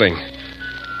the building.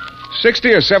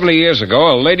 60 or 70 years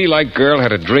ago, a ladylike girl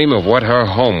had a dream of what her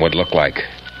home would look like.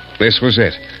 This was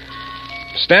it.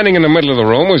 Standing in the middle of the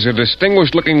room was a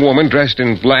distinguished-looking woman dressed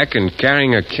in black and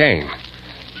carrying a cane.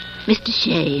 Mr.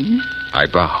 Shane? I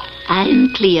bow.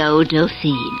 I'm Cleo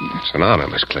Dauphine. It's an honor,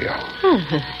 Miss Cleo.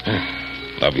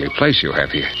 Lovely place you have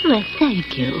here. Well,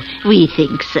 thank you. We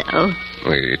think so.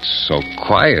 It's so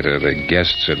quiet. Are the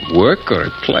guests at work or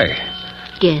at play?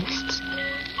 Guests?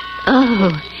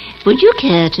 Oh, would you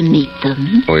care to meet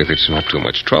them? Oh, if it's not too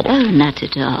much trouble. Oh, not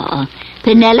at all.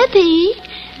 Penelope?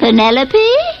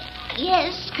 Penelope?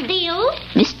 Yes, Cleo?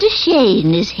 Mr.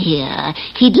 Shane is here.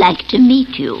 He'd like to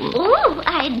meet you. Oh,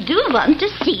 I do want to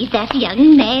see that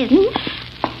young man.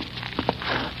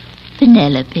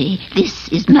 Penelope, this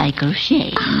is Michael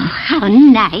Shane. Oh, how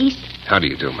nice. How do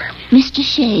you do, ma'am? Mr.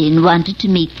 Shane wanted to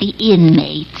meet the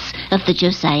inmates of the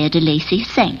Josiah DeLacy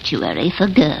Sanctuary for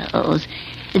Girls.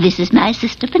 This is my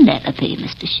sister Penelope,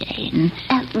 Mr. Shane.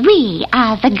 We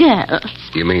are the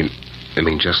girls. You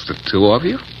mean just the two of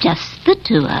you? Just the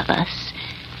two of us.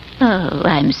 Oh,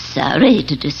 I'm sorry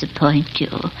to disappoint you.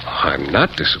 I'm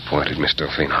not disappointed, Miss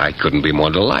Dauphine. I couldn't be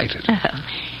more delighted. Oh,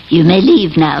 you may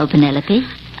leave now, Penelope.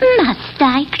 Must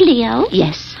I, Cleo?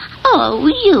 Yes. Oh,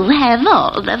 you have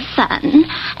all the fun.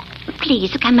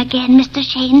 Please come again, Mr.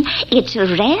 Shane. It's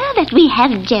rare that we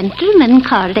have gentlemen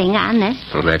calling on us.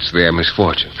 Well, that's their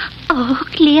misfortune. Oh,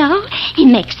 Cleo, he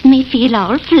makes me feel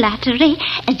all fluttery,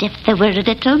 as if there were a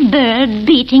little bird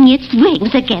beating its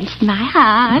wings against my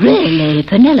heart. Really,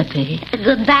 Penelope?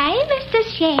 Goodbye, Mr.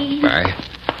 Shane. Bye.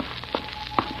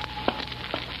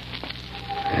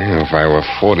 Yeah, if I were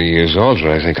 40 years older,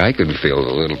 I think I could feel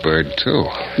the little bird, too.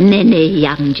 Many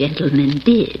young gentlemen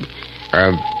did.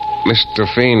 Miss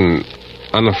Dauphine,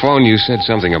 on the phone you said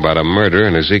something about a murder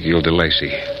in Ezekiel DeLacy.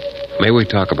 May we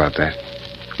talk about that?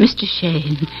 Mr.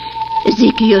 Shane,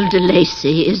 Ezekiel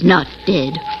DeLacy is not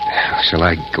dead. Shall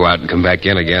I go out and come back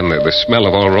in again? The smell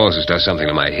of old roses does something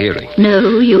to my hearing.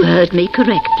 No, you heard me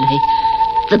correctly.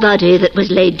 The body that was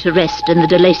laid to rest in the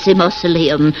DeLacy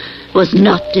mausoleum was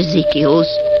not Ezekiel's.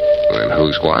 Then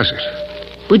whose was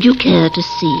it? Would you care to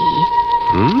see?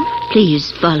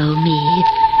 Please follow me.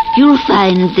 You'll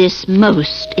find this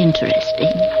most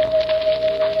interesting.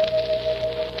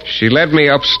 She led me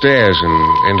upstairs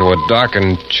and into a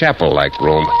darkened chapel-like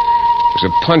room. There was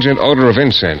a pungent odor of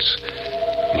incense.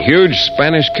 Huge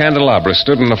Spanish candelabra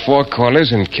stood in the four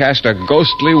corners and cast a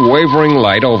ghostly, wavering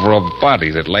light over a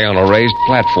body that lay on a raised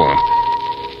platform.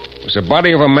 It was the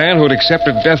body of a man who had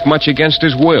accepted death much against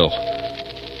his will.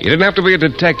 You didn't have to be a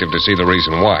detective to see the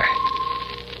reason why.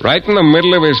 Right in the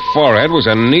middle of his forehead was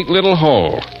a neat little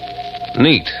hole.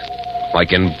 Neat,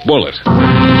 like in bullet.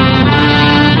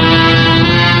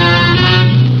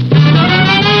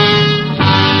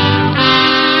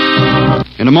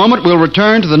 In a moment, we'll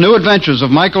return to the new adventures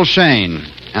of Michael Shane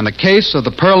and the case of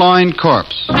the purloined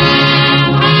corpse.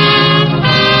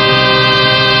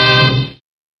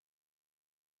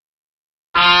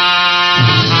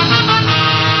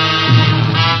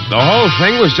 The whole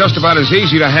thing was just about as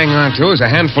easy to hang on to as a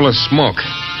handful of smoke.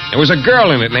 There was a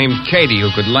girl in it named Katie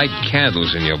who could light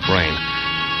candles in your brain.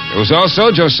 There was also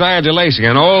Josiah DeLacy,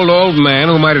 an old man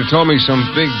who might have told me some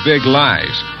big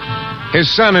lies.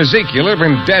 His son Ezekiel had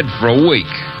been dead for a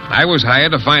week. I was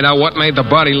hired to find out what made the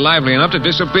body lively enough to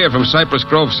disappear from Cypress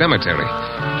Grove Cemetery.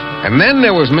 And then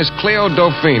there was Miss Cleo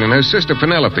Dauphine and her sister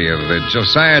Penelope of the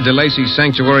Josiah DeLacy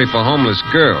Sanctuary for Homeless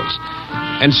Girls.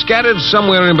 And scattered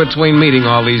somewhere in between meeting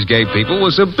all these gay people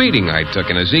was a beating I took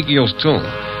in Ezekiel's tomb.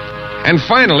 And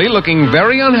finally, looking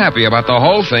very unhappy about the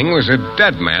whole thing, was a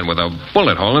dead man with a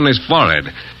bullet hole in his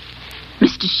forehead.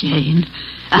 Mr. Shane,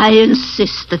 I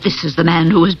insist that this is the man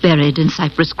who was buried in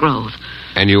Cypress Grove.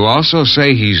 And you also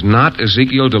say he's not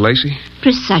Ezekiel DeLacy?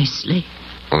 Precisely.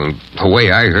 Well, the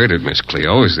way I heard it, Miss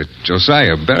Cleo, is that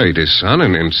Josiah buried his son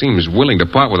and seems willing to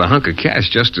part with a hunk of cash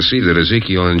just to see that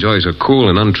Ezekiel enjoys a cool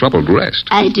and untroubled rest.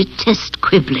 I detest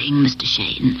quibbling, Mr.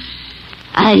 Shane.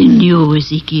 I knew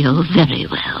Ezekiel very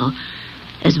well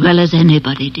as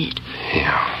anybody did.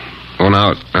 Yeah. Well,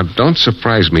 now, don't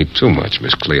surprise me too much,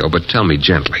 Miss Cleo, but tell me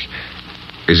gently.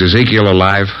 Is Ezekiel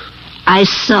alive? I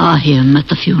saw him at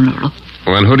the funeral.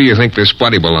 Well, and who do you think this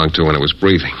body belonged to when it was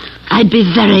breathing? I'd be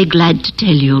very glad to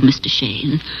tell you, Mr.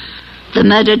 Shane. The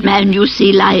murdered man you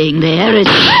see lying there is...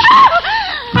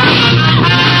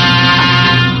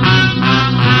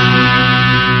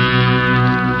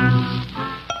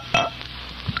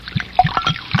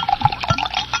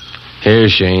 Here,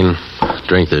 Shane.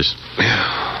 Drink this.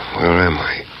 Where am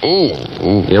I?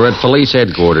 Oh. You're at police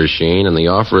headquarters, Shane, and the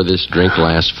offer of this drink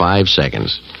lasts 5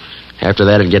 seconds. After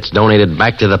that, it gets donated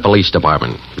back to the police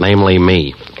department, namely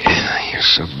me. You're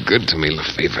so good to me,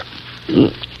 Lefevre.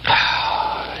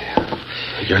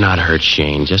 You're not hurt,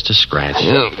 Shane. Just a scratch.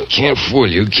 Yeah, can't fool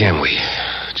you, can we?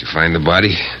 Did you find the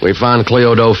body? We found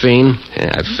Cleo Dauphine.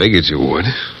 Yeah, I figured you would.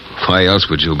 Why else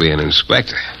would you be an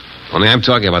inspector? Only I'm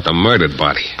talking about the murdered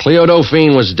body. Cleo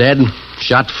Dauphine was dead,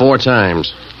 shot 4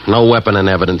 times. No weapon and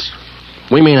evidence.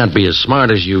 We may not be as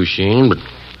smart as you, Shane, but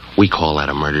we call that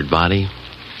a murdered body.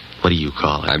 What do you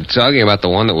call it? I'm talking about the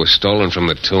one that was stolen from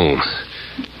the tomb.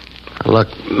 Look,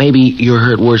 maybe you're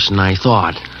hurt worse than I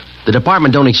thought. The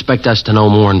department don't expect us to know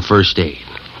more than first aid.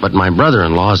 But my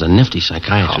brother-in-law's a nifty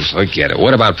psychiatrist. Oh, forget it.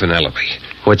 What about Penelope?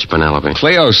 Which Penelope?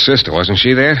 Cleo's sister, wasn't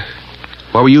she there?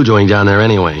 What were you doing down there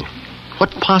anyway?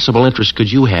 What possible interest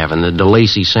could you have in the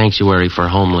DeLacy Sanctuary for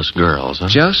Homeless Girls, huh?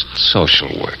 Just social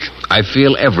work. I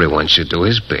feel everyone should do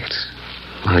his bit.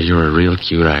 Oh, you're a real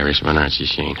cute Irishman, aren't you,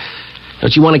 Shane?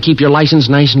 Don't you want to keep your license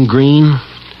nice and green?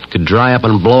 Could dry up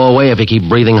and blow away if you keep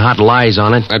breathing hot lies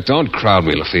on it. Now, don't crowd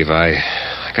me, Lefevre.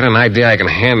 I got an idea I can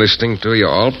hand this thing to you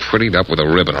all prettied up with a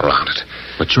ribbon around it.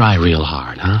 But try real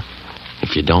hard, huh?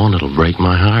 If you don't, it'll break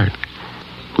my heart.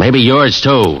 Maybe yours,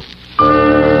 too.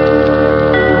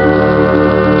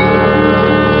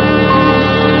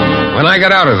 When I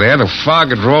got out of there, the fog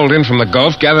had rolled in from the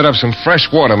Gulf, gathered up some fresh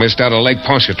water mist out of Lake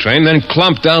Pontchartrain, then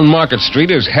clumped down Market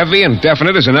Street as heavy and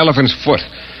definite as an elephant's foot.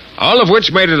 All of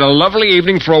which made it a lovely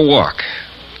evening for a walk.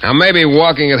 Now, maybe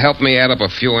walking had helped me add up a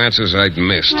few answers I'd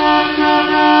missed.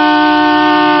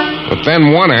 But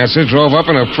then one answer drove up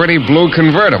in a pretty blue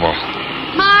convertible.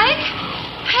 Mike?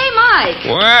 Hey, Mike.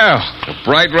 Well, a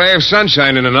bright ray of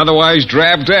sunshine in an otherwise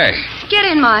drab day. Get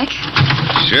in, Mike.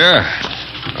 Sure.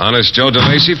 Honest Joe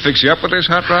DeLacy fix you up with this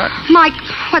hot rod? Mike,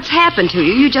 what's happened to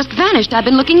you? You just vanished. I've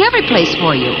been looking every place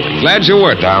for you. Glad you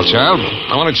were, doll child.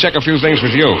 I want to check a few things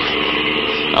with you.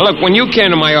 Now, look, when you came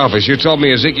to my office, you told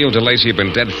me Ezekiel DeLacy had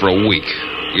been dead for a week.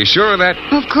 You sure of that?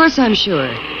 Of course I'm sure.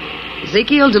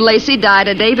 Ezekiel DeLacy died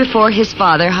a day before his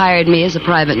father hired me as a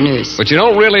private nurse. But you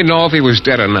don't really know if he was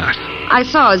dead or not. I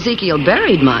saw Ezekiel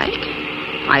buried, Mike.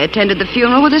 I attended the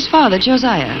funeral with his father,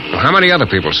 Josiah. Well, how many other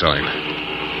people saw him?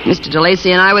 Mr.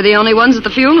 DeLacy and I were the only ones at the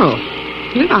funeral.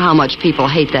 You know how much people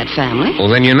hate that family. Well,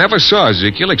 then you never saw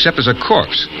Ezekiel except as a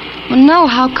corpse. Well, no,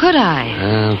 how could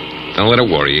I? Don't let it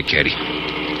worry you, Katie.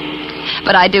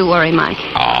 But I do worry, Mike.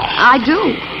 Oh. I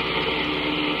do.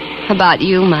 About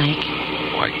you, Mike.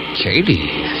 Why, Katie,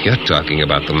 you're talking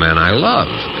about the man I love.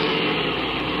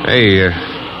 Hey,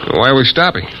 why are we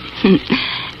stopping?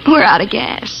 We're out of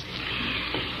gas.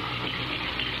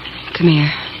 Come here.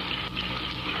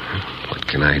 What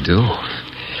can I do?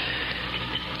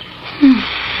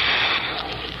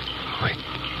 Why,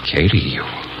 Katie, you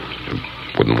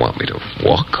wouldn't want me to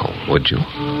walk home, would you?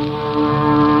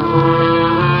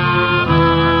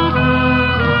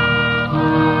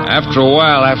 After a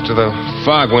while, after the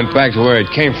fog went back to where it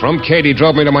came from, Katie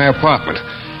drove me to my apartment.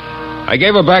 I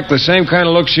gave her back the same kind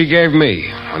of look she gave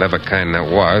me, whatever kind that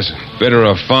was, bid her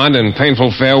a fond and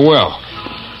painful farewell.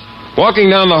 Walking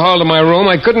down the hall to my room,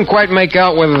 I couldn't quite make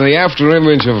out whether the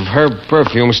after-image of her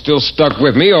perfume still stuck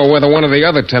with me or whether one of the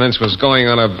other tenants was going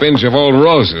on a binge of old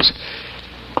roses.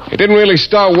 It didn't really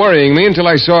start worrying me until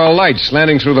I saw a light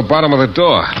slanting through the bottom of the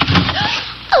door.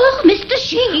 Oh, Mr.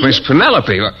 Sheen. Miss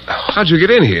Penelope, how'd you get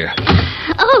in here?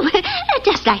 Oh,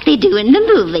 just like they do in the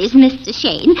movies, Mr.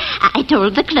 Shane. I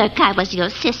told the clerk I was your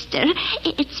sister.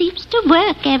 It seems to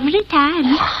work every time.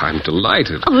 Oh, I'm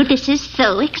delighted. Oh, this is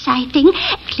so exciting.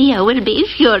 Cleo will be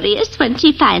furious when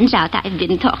she finds out I've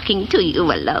been talking to you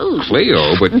alone.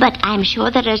 Cleo, but... But I'm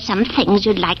sure there are some things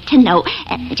you'd like to know.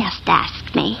 Just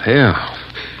ask me. Yeah.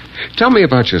 Tell me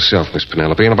about yourself, Miss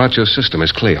Penelope, and about your sister,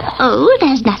 Miss Cleo. Oh,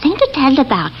 there's nothing to tell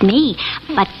about me.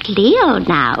 But Cleo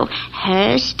now,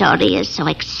 her story is so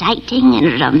exciting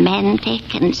and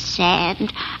romantic and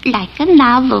sad, like a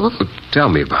novel. Tell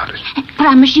me about it.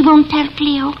 Promise you won't tell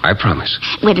Cleo? I promise.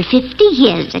 Well, 50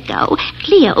 years ago,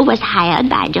 Cleo was hired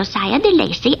by Josiah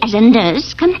DeLacy as a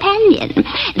nurse companion.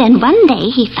 Then one day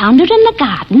he found her in the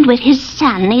garden with his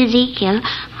son, Ezekiel.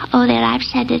 Oh, there, I've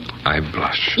said it. I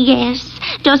blush. Yes,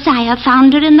 Josiah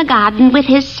found her in the garden with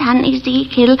his son,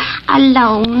 Ezekiel,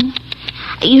 alone.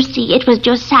 You see, it was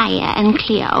Josiah and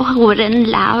Cleo who were in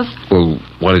love. Well,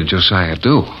 what did Josiah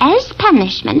do? As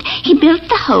punishment, he built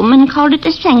the home and called it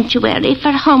a sanctuary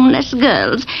for homeless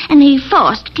girls, and he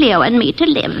forced Cleo and me to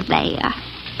live there.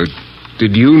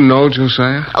 Did you know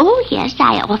Josiah? Oh, yes,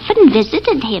 I often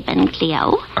visited him and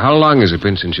Cleo. How long has it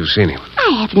been since you've seen him?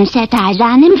 I haven't set eyes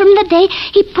on him from the day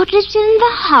he put us in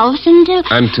the house until...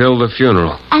 Until the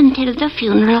funeral. Until the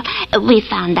funeral. We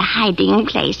found a hiding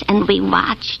place and we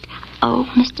watched. Oh,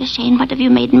 Mr. Shane, what have you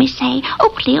made me say?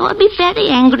 Oh, Cleo will be very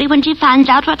angry when she finds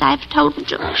out what I've told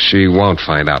you. She won't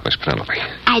find out, Miss Penelope.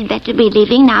 I'd better be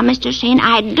leaving now, Mr. Shane.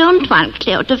 I don't want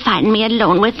Cleo to find me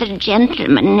alone with a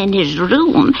gentleman in his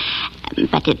room.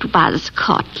 But it was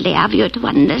courtly of you to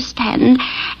understand.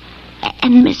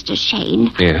 And, Mr. Shane...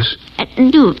 Yes?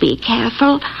 Do be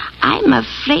careful. I'm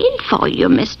afraid for you,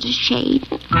 Mr. Shane.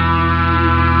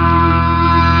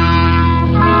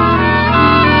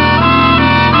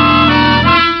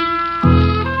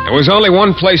 There was only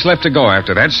one place left to go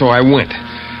after that, so I went.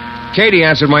 Katie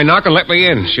answered my knock and let me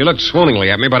in. She looked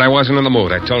swooningly at me, but I wasn't in the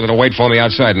mood. I told her to wait for me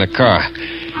outside in the car.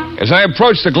 As I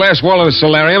approached the glass wall of the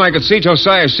solarium, I could see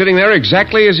Josiah sitting there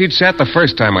exactly as he'd sat the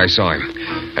first time I saw him.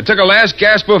 I took a last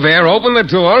gasp of air, opened the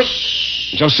door.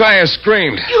 Josiah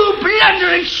screamed. You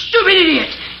blundering, stupid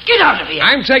idiot! Get out of here!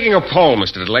 I'm taking a poll,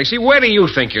 Mr. DeLacy. Where do you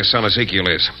think your son Ezekiel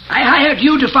is? I hired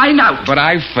you to find out. But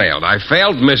I failed. I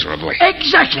failed miserably.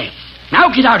 Exactly. Now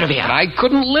get out of here. But I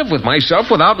couldn't live with myself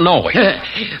without knowing.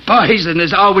 Poison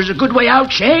is always a good way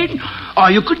out, Shane. Or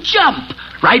you could jump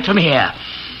right from here.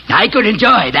 I could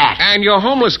enjoy that. And your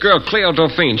homeless girl, Cleo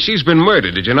Dauphine, she's been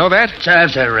murdered. Did you know that?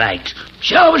 Serves her right.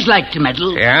 She always liked to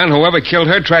meddle. Yeah, and whoever killed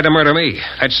her tried to murder me.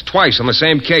 That's twice on the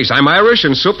same case. I'm Irish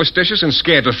and superstitious and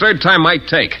scared. The third time might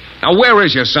take. Now, where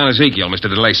is your son Ezekiel, Mr.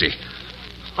 DeLacy?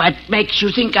 What makes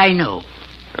you think I know?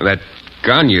 That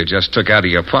gun you just took out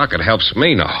of your pocket helps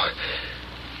me know.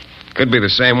 Could be the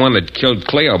same one that killed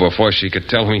Cleo before she could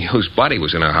tell me whose body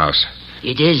was in her house.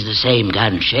 It is the same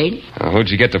gun, Shane. Who'd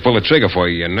you get to pull the trigger for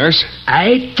you, nurse?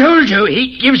 I told you,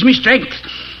 he gives me strength.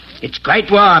 It's quite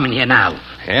warm in here now.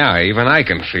 Yeah, even I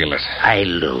can feel it. I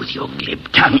loathe your glib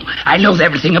tongue. I loathe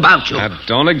everything about you. Now,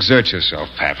 don't exert yourself,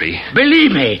 Pappy.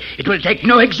 Believe me, it will take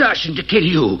no exertion to kill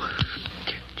you.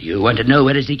 Do you want to know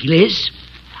where Ezekiel is?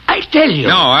 I'll tell you.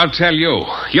 No, I'll tell you.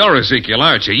 You're Ezekiel,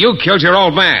 aren't you? You killed your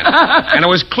old man. And it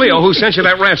was Cleo who sent you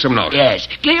that ransom note. Yes,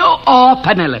 Cleo or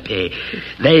Penelope.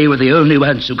 They were the only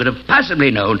ones who could have possibly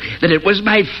known that it was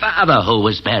my father who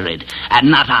was buried,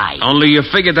 and not I. Only you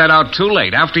figured that out too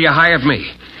late, after you hired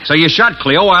me. So you shot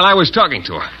Cleo while I was talking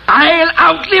to her. I'll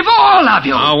outlive all of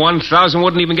you. Oh, 1,000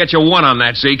 wouldn't even get you one on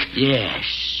that, Zeke.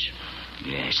 Yes,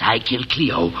 I killed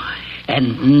Cleo.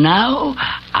 And now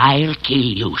I'll kill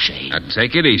you, Shane. Now,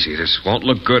 take it easy. This won't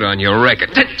look good on your record.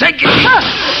 Take it.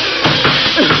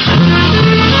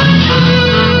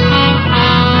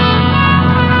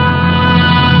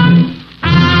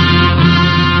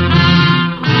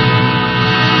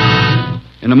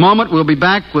 In a moment, we'll be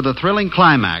back with a thrilling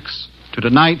climax to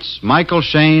tonight's Michael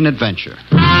Shane adventure.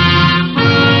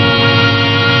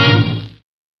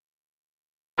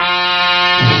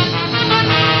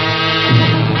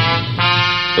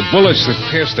 The bullets that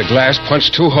pierced the glass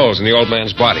punched 2 holes in the old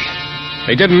man's body.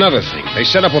 They did another thing. They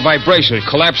set up a vibration that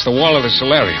collapsed the wall of the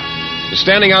solarium. And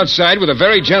standing outside with a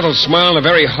very gentle smile and a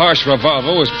very harsh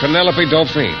revolver was Penelope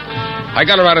Dauphine. I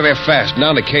got her out of there fast,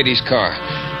 down to Katie's car.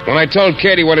 When I told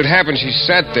Katie what had happened, she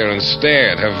sat there and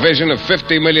stared, her vision of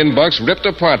 $50 million ripped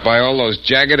apart by all those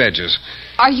jagged edges.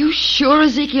 Are you sure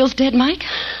Ezekiel's dead, Mike?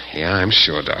 Yeah, I'm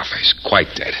sure, Dorf. He's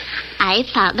quite dead. I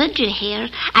followed you here.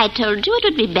 I told you it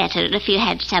would be better if you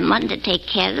had someone to take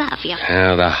care of you.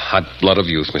 The hot blood of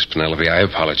youth, Miss Penelope. I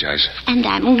apologize. And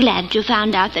I'm glad you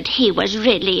found out that he was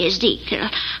really Ezekiel.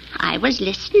 I was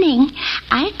listening.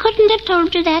 I couldn't have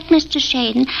told you that, Mr.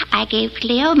 Shane. I gave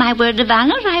Cleo my word of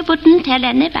honor. I wouldn't tell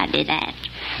anybody that.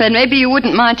 Then maybe you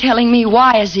wouldn't mind telling me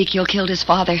why Ezekiel killed his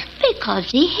father. Because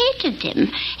he hated him.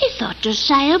 He thought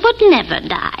Josiah would never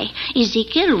die.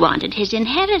 Ezekiel wanted his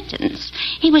inheritance.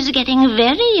 He was getting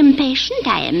very impatient,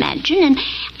 I imagine, and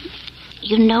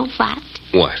you know what?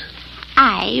 What?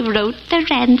 I wrote the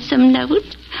ransom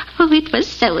note. Oh, it was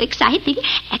so exciting.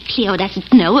 Cleo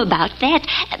doesn't know about that.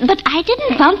 But I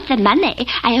didn't want the money.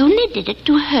 I only did it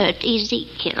to hurt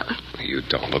Ezekiel. You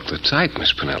don't look the type,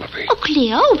 Miss Penelope. Oh,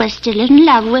 Cleo was still in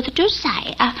love with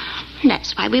Josiah.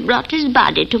 That's why we brought his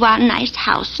body to our nice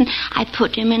house, and I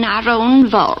put him in our own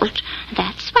vault.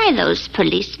 That's why those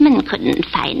policemen couldn't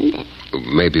find it.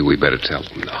 Maybe we better tell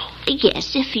them now.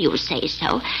 Yes, if you say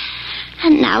so.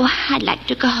 And now I'd like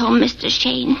to go home, Mr.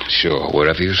 Shane. Sure,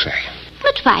 wherever you say.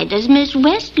 But why does Miss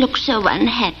West look so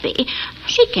unhappy?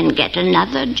 She can get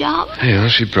another job. Yeah,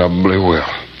 she probably will.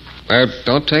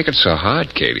 Don't take it so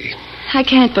hard, Katie. I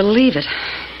can't believe it.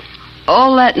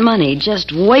 All that money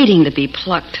just waiting to be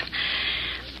plucked.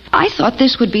 I thought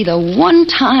this would be the one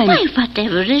time... Why,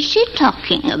 whatever is she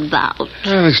talking about?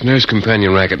 Well, this nurse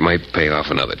companion racket might pay off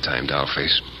another time,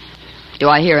 Dollface. Do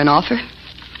I hear an offer?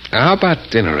 How about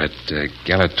dinner at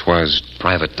Galatoire's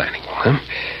private dining room,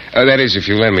 huh? That is, if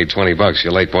you lend me $20.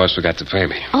 Your late boss forgot to pay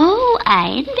me. Oh,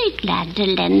 I'd be glad to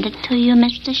lend it to you,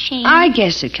 Mr. Shane. I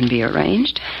guess it can be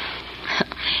arranged.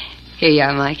 Here you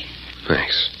are, Mike.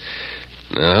 Thanks.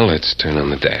 Now, let's turn on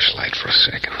the dash light for a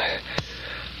second.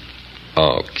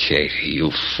 Oh, Katie,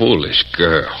 you foolish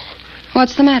girl.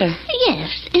 What's the matter?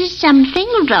 Yes, is something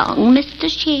wrong, Mr.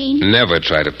 Shane? Never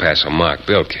try to pass a marked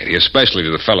bill, Katie, especially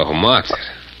to the fellow who marked it.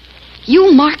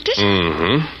 You marked it?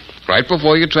 Mm-hmm. Right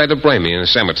before you tried to blame me in the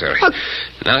cemetery.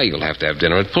 Now you'll have to have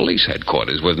dinner at police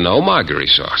headquarters with no marguerite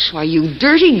sauce. Why, you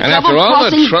dirty, and after all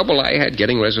the trouble I had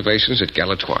getting reservations at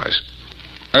Galatoire's.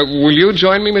 Will you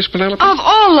join me, Miss Penelope? Of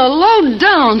all the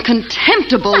low-down,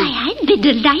 contemptible... Why, I'd be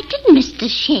delighted, Mr.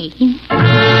 Shane.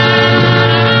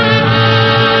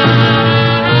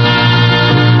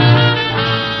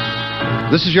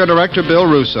 This is your director, Bill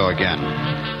Russo, again.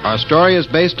 Our story is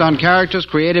based on characters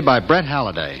created by Brett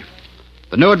Halliday.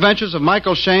 The New Adventures of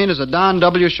Michael Shane is a Don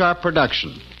W. Sharp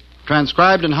production,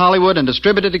 transcribed in Hollywood and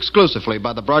distributed exclusively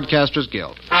by the Broadcasters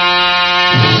Guild.